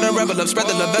up. I gotta revel up, spread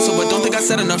the love vessel, but don't think I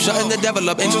said enough. Shutting the devil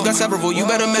up, angels got several, you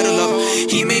better metal up.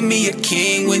 He made me a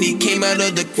king when he came out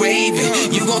of the grave.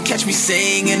 And you gon' catch me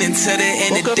singing until the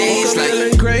end of days. Like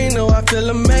feeling great, no, I feel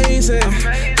amazing.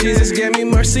 Jesus gave me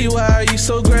mercy, why are you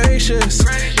so gracious?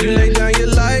 You laid down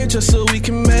your life just so we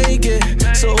can make it.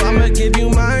 So I'ma give you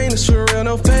mine, it's for real,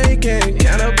 no faking.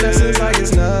 Count up blessings like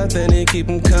it's nothing and keep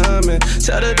them coming.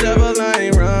 Tell the devil I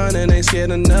ain't running, ain't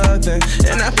scared of nothing.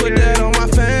 And I put that on my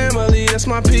family, that's that's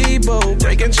my people.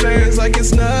 Breaking chains like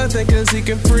it's nothing, cause he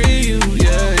can free you.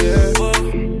 Yeah, yeah.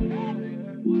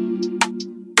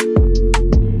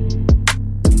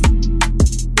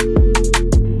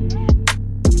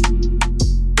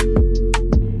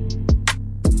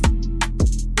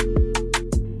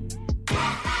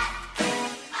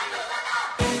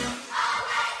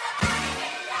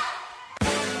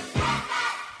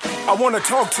 I wanna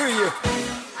talk to you.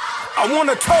 I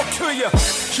wanna talk to you.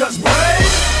 Just breathe.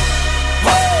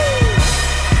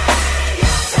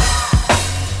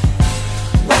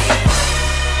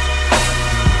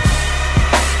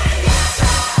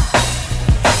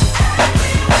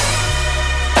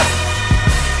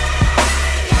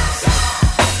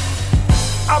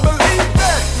 I believe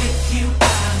that with you by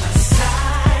my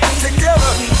side,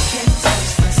 together we can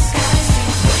touch the sky.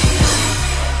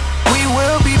 We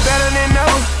will be better than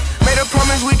ever. Made a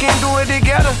promise we can do it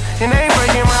together, and I ain't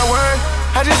breaking my word.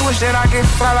 I just wish that I could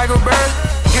fly like a bird,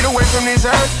 get away from this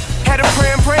earth. Had to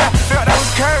pray and pray, I felt I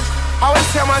was cursed. I always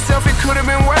tell myself it could have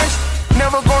been worse.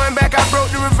 Never going back, I broke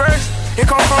the reverse. It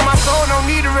come from my soul, no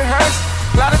need to rehearse.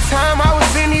 A lot of time I was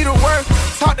in need of work.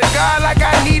 Talk to God like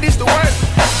I need this to work.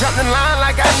 Jumped in line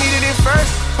like I needed it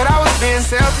first. But I was being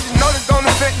selfish, know this gon'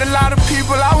 affect a lot of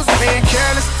people. I was being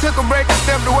careless, took a break and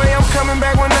stepped away. I'm coming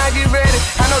back when I get ready.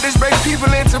 I know this breaks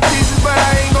people into pieces, but I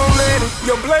ain't gon' let it.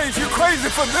 Yo, Blaze, you crazy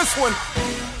for this one.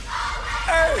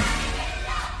 Hey,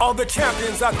 all the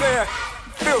champions out there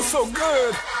feel so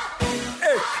good.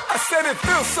 Hey, I said it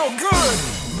feels so good.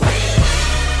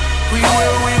 We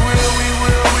will, we will, we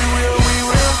will, we will, we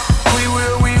will, we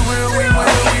will, we will, we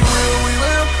will, we will, we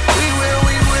will, we will,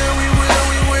 we will, we will,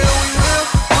 we will,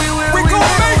 we will, we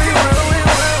gon' make it.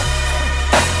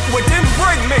 What didn't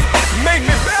break me made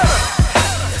me better.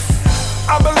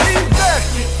 I believe that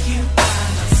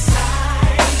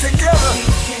together.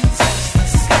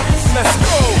 Let's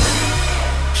go.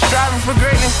 Striving for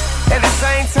greatness, at the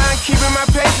same time keeping my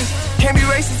patience. Can't be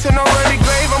racing to no early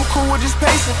grave, I'm cool with just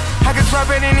pacing. I can drop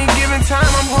at any given time,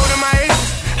 I'm holding my aces.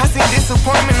 I see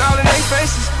disappointment all in their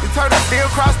faces. The turtle still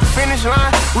cross the finish line.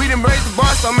 We done break the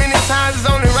bar so many times, it's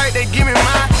only right they give me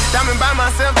mine. Diamond by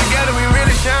myself, together we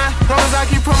really shine. Long as I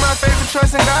keep putting my faith and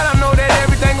trust in God, I know that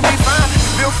everything will be fine.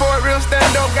 Built for it, real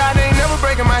stand up, God ain't never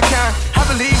breaking my kind. I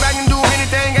believe I can do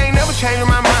anything, ain't never changing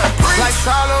my mind. Life's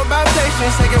all about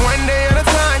patience, take it one day at a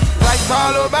time. Life's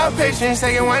all about patience,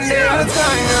 take it one day at a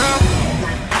time, girl.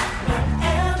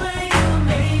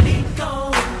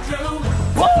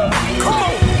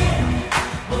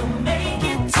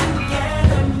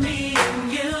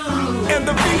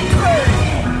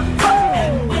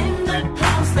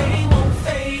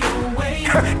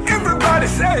 Everybody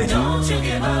say, don't you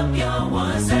give up your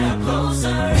one step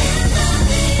closer.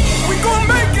 We gon'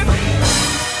 make it.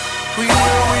 We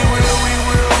will, we will, we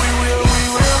will, we will, we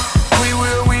will, we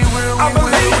will, we will, I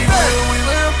believe that. We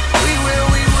will, we will,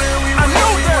 we will, we will, I know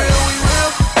we that.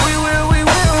 will, we will, we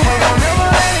will. Hey, don't never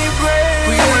let it break.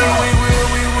 We will, we will,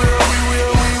 we will, we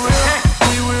will, we will,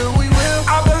 we will, we will.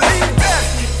 I believe that.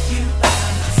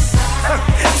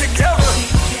 Together.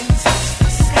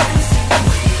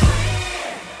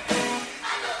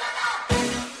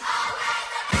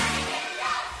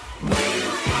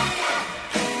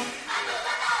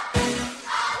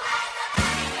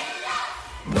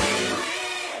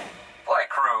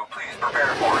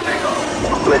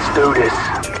 Let's do this.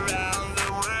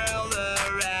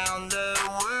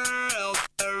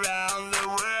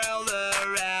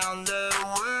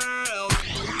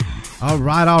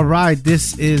 All right.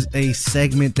 This is a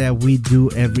segment that we do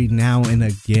every now and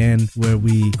again where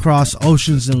we cross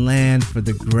oceans and land for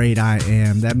the great I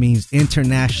am. That means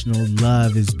international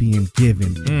love is being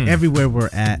given. Everywhere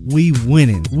we're at, we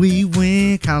winning. We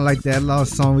win. Kind of like that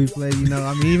last song we played, you know.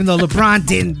 I mean, even though LeBron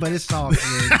didn't, but it's all good.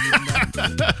 You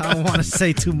know? I don't want to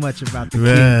say too much about the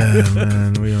Yeah,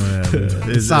 man. We don't have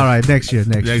it. It's all right. Next year,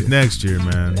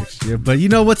 man. Next year. But you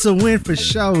know what's a win for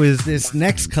show is this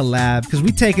next collab, because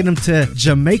we taking them to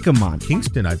Jamaica, man.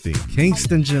 Kingston, I think.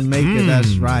 Kingston, Jamaica,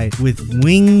 that's right. With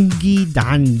Wingy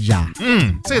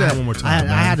Danejah. Say that one more time,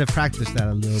 I had to practice that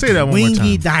a little. Say that one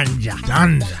Wingy more time.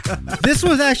 Danejah. This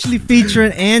was actually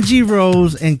featuring Angie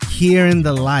Rose and Kieran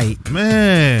the Light.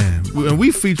 Man,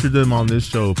 we featured them on this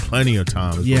show plenty of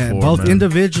times. Yeah, before, both man.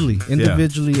 individually, Yeah, and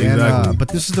exactly. but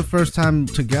this is the first time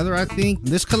together. I think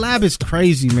this collab is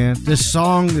crazy, man. This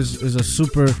song is a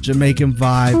super Jamaican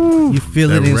vibe. You feel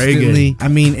That it instantly. reggae. I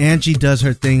mean, Angie Angie does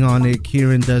her thing on it.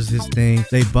 Kieran does his thing.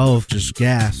 They both just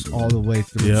gas all the way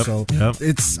through. So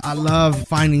I love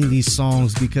finding these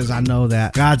songs because I know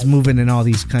that God's moving in all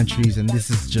these countries, and this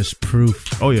is just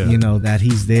proof. Oh yeah, you know that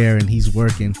He's there and He's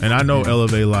working. And I know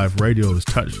Elevate Life Radio has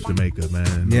touched Jamaica,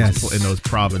 man. Yes, in those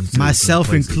provinces,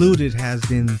 myself included, has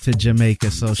been to Jamaica.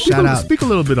 So shout out. Speak a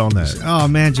little bit on that. Oh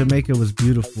man, Jamaica was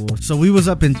beautiful. So we was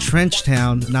up in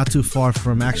Trenchtown, not too far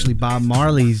from actually Bob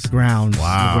Marley's grounds,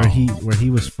 where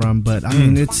he was from. But I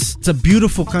mean, it's a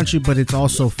beautiful country, but it's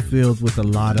also filled with a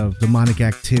lot of demonic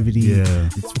activity. Yeah,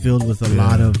 it's filled with a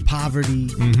lot of poverty.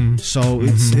 So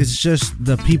it's just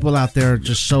the people out there are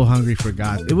just so hungry for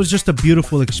God. It was just a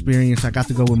beautiful experience. I got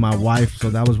to go with my wife, so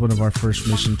that was one of our first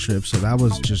mission trips. So that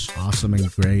was just awesome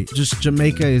and great. Just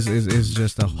Jamaica is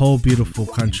just a whole beautiful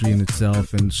country in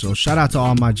itself. And so shout out to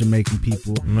all my Jamaican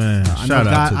people. Man, shout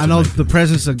out to I know the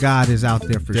presence of God is out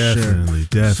there for sure.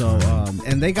 Definitely. So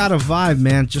and they got a vibe,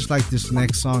 man, just like this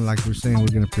next song, like we're saying we're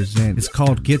gonna present. It's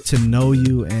called Get to Know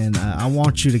You, and I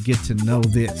want you to get to know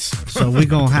this. So we're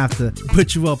gonna have to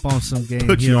put you up on some game.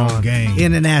 Put you on game.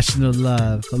 International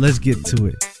Love. So let's get to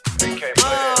it.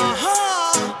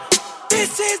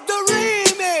 This is the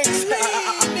remix.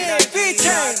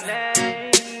 Featuring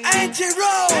Angie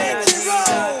Rose,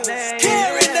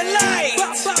 here in the light,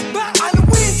 and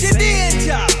Wingy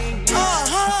Danejah.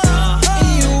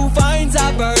 You find a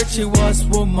virtuous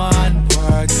woman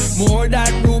worth more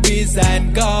than rubies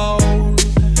and gold.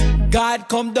 God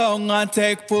come down and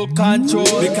take full control,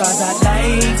 because I'd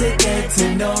like to get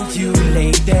to know you,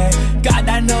 lady. God,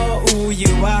 I know who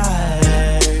you are.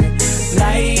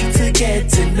 Like to get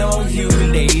to know you,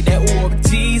 lady. Oh,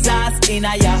 Jesus in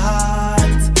your heart.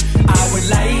 I would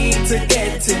like to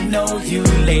get to know you,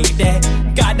 lady.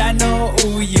 God, I know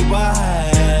who you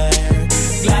are.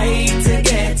 Like to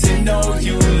get to know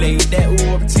you, lady.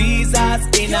 Oh, Jesus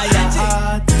in your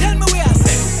heart. Tell me where I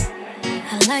say.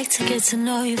 I like to get to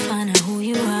know you, find out who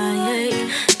you are, yeah.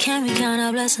 Can we count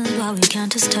our blessings while we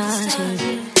count the stars,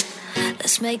 yeah.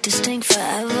 Let's make this thing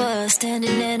forever.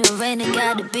 Standing in the rain and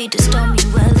gotta beat the stormy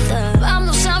weather.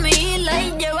 Vamos a mi isla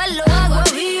y llevarlo agua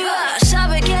viva.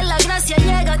 Sabe que la gracia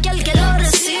llega aquel que lo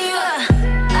reciba.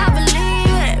 I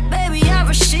believe it, baby, I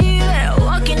receive it.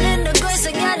 Walking in the grace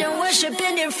of God and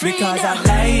worshiping in freedom. Because I'd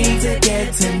like to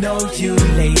get to know you,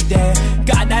 lady.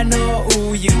 God, I know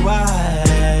who you are.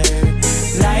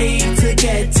 Like to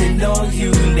get to know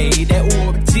you, lady.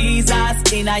 Oh,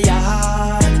 Jesus in your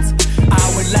heart.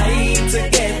 I would like to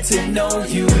get to know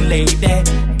you, lady.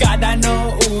 God, I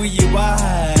know who you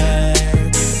are.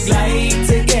 Like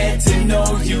to get to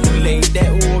know you, lady.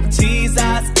 Oh,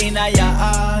 Jesus in your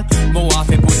heart. More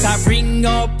often put a ring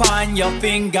up on your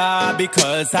finger,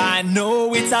 because I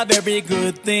know it's a very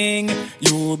good thing.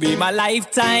 You be my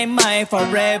lifetime, my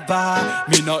forever.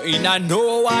 Me not in a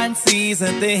no one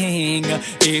season thing.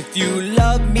 If you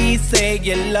love me, say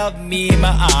you love me.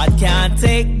 My heart can't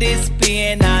take this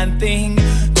pain and thing.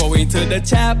 Going to the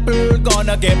chapel,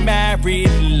 gonna get married,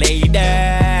 lady.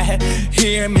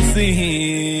 Hear me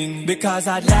sing, because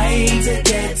I'd like to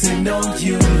get to know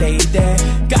you, lady.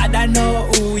 God, I know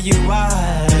who you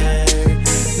are.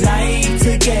 Like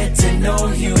to get to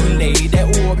know you, lady.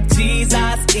 Oh,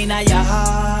 Jesus in your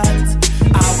heart.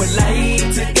 I would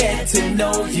like to get to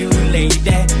know you,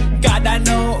 lady. God, I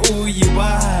know who you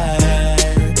are.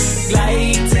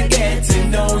 Like to get to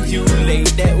know you,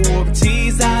 lady. Oh,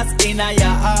 Jesus in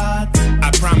your heart.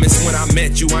 I promise when I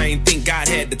met you, I ain't think God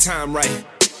had the time right.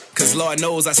 Cause Lord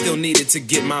knows I still needed to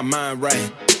get my mind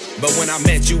right. But when I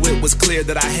met you, it was clear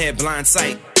that I had blind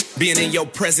sight. Being in your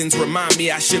presence remind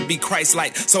me I should be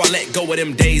Christ-like. So I let go of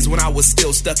them days when I was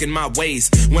still stuck in my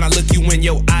ways. When I look you in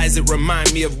your eyes, it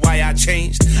remind me of why I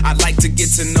changed. I'd like to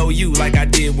get to know you like I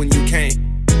did when you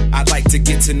came. I'd like to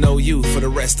get to know you for the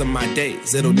rest of my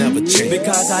days. It'll never change.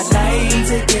 Because I'd like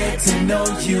to get to know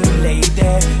you,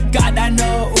 lady. God, I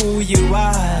know who you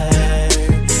are.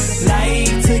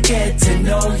 Like to get to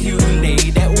know you,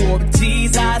 lady. Oh,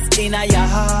 Jesus in your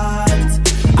heart.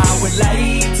 I would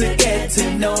like to get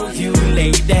to know you,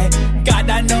 lady. God,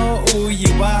 I know who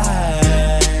you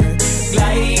are.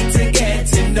 Like to get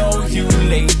to know you,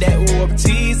 lady. Oh,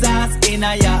 Jesus in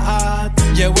your heart.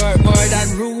 You work more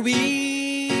than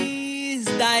rubies,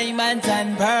 diamonds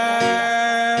and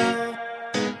pearls.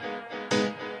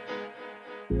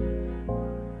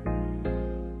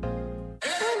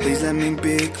 Please let me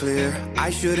be clear, I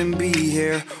shouldn't be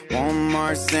here.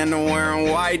 Walmart Santa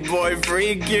wearing white boy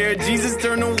freak gear. Jesus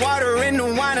turned the water into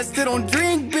wine, I still don't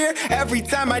drink beer. Every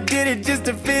time I did it just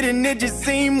to fit in, it just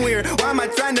seemed weird. Why am I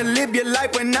trying to live your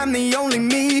life when I'm the only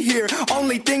me here?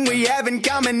 Only thing we have in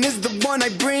common is the one I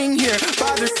bring here.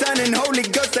 Father, Son, and Holy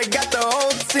Ghost, I got the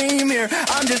whole theme here.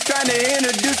 I'm just trying to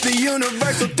introduce the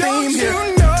universal theme here. Don't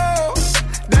you know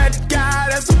that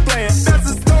God has a plan? That's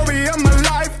the story of my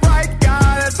life, right?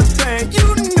 God has a plan.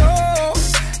 You know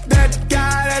that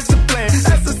God has a plan.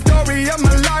 That's the story of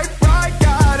my life, right?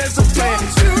 God has a plan.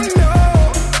 Don't you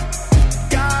know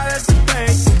God has a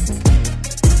plan?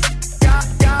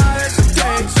 God has a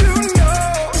plan. Don't you know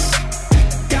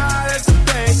God has a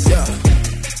plan?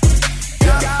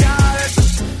 God has a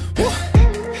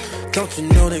Don't you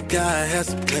know that God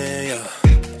has a plan, yeah.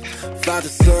 Father,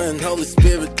 Son, and Holy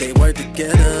Spirit, they work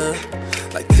together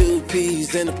like two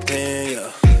peas in a pan,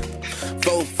 yeah.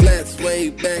 Four flats way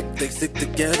back, they stick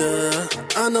together.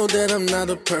 I know that I'm not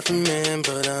a perfect man,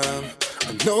 but I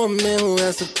know a man who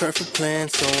has a perfect plan.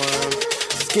 So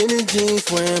skinny jeans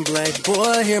wearing black. Boy,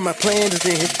 I hear my plans is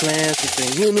in his plans. It's a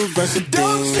universal thing.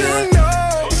 Don't you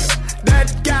know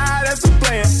that God has a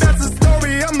plan? That's the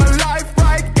story of my life,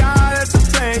 right? God has a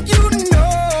plan. You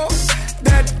know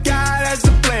that God has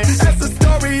a plan. That's the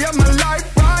story of my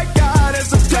life, right? God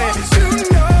has a plan. Don't you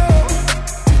know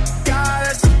God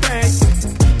has a plan?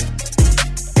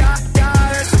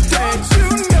 God has a plan. Don't you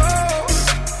know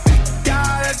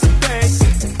God has a plan?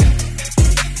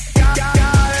 God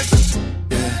has a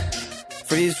plan.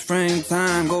 Freeze frame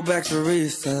time, go back to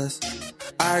recess.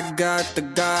 I got the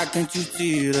God, can't you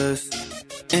see this?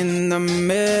 In the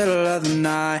middle of the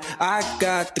night, I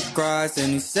got the cries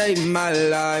and he saved my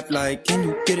life. Like, can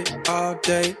you get it all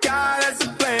day? God has a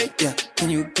plan. Yeah, can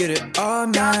you get it all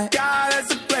night? God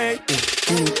has a plan. Yeah,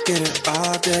 can you get it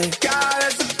all day? God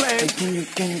has a plan. Hey, can you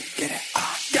get it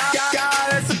all?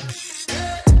 God has a plan.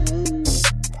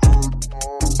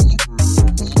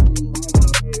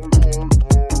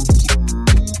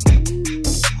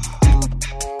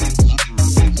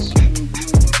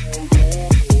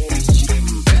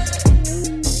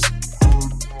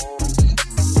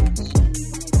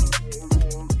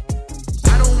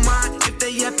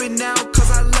 Now,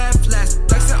 cause I laughed last.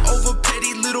 Flexing over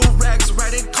petty little racks,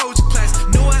 writing coach class.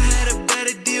 Knew I had a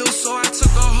better deal, so I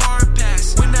took a hard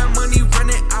pass. When that money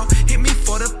running out, hit me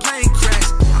for the plane crash.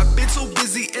 I've been so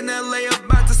busy in LA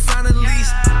about to sign a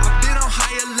lease. I've been on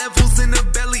higher levels in the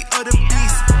belly of the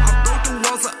beast. I broke the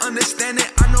walls of understanding,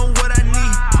 I know what I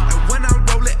need. And when I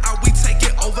roll it out, we take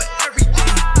it over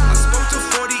everything. I spoke to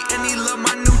 40 and he loved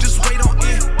my new, just wait on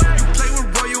it. You play with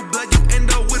royal blood, you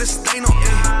end up with a stain on it.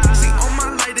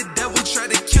 Try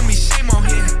to kill me, shame on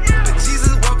him. But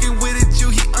Jesus walking with it, he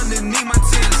underneath my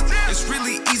tears. It's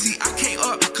really easy, I came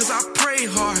up cause I pray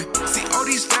hard. See all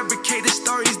these fabricated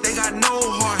stories, they got no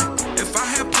heart. If I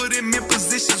had put him in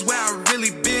positions where I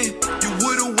really been, you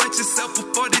would've wet yourself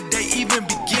before the day even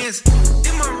begins.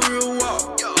 In my real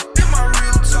walk, in my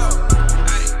real talk,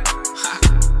 ay,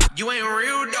 you ain't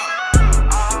real dog.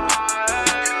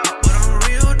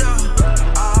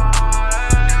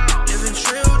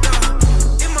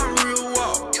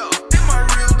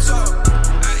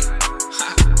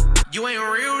 You ain't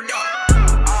real dog,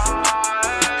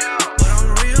 but I'm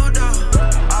real dog.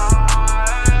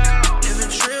 Living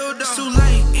trill dog. It's too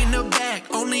late in the back,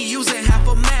 only using half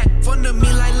a Mac. Fun to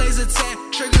me like laser tag,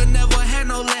 trigger never had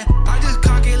no lag. I just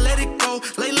cock it, let it go.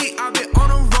 Lately I've been on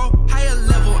a roll, higher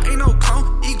level, ain't no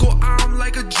cone. Ego arm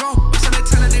like a drone. What's in the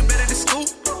talent, they better than school.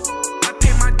 I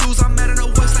pay my dues, I'm mad at the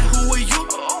West, like who are you?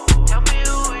 Tell me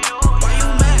who are you? Why you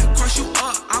mad? Crush you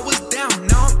up, I was down,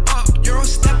 now I'm up. Euro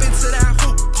step into that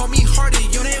hoop. Call me harder,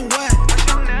 you ain't wet.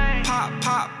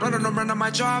 Pop, running around on my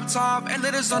drop top. And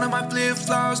let us on my flip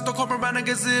flops. Don't come around and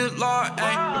get zip locked.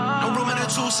 No room in a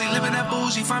two-seat, living that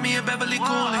bougie. Find me in Beverly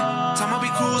Cooley. Time I'll be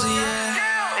cruising,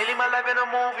 yeah. Lately my life in a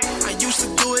movie. I used to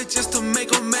do it just to make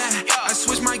them mad. I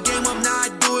switched my game up, now I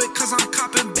do it cause I'm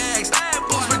copping bags.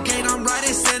 Bulls Brigade, I'm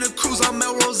riding Santa Cruz on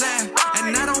Melrose Ave.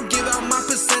 And I don't give out my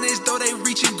percentage, though they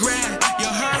reach and grab. You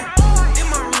heard? In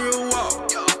my real walk.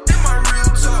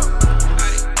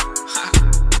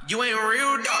 You ain't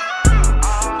real dog,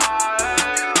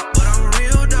 but I'm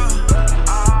real dog.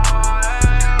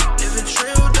 Living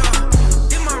trill dog.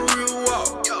 In my real walk,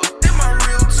 in my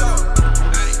real talk.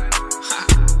 Ay,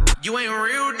 you ain't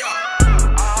real dog,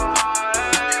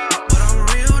 but I'm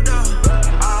real dog.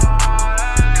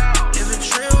 Living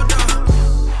trill dog.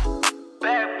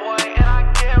 Bad boy and I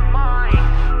get mine.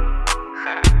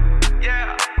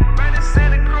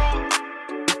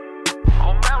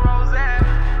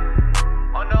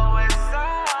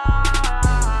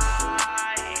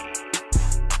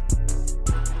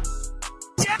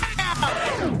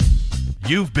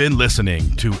 You've been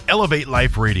listening to Elevate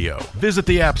Life Radio. Visit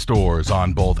the app stores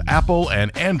on both Apple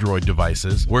and Android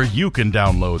devices where you can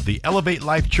download the Elevate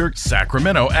Life Church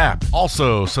Sacramento app.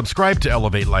 Also, subscribe to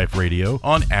Elevate Life Radio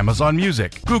on Amazon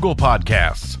Music, Google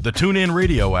Podcasts, the TuneIn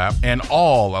Radio app, and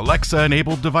all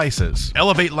Alexa-enabled devices.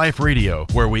 Elevate Life Radio,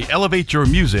 where we elevate your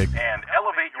music and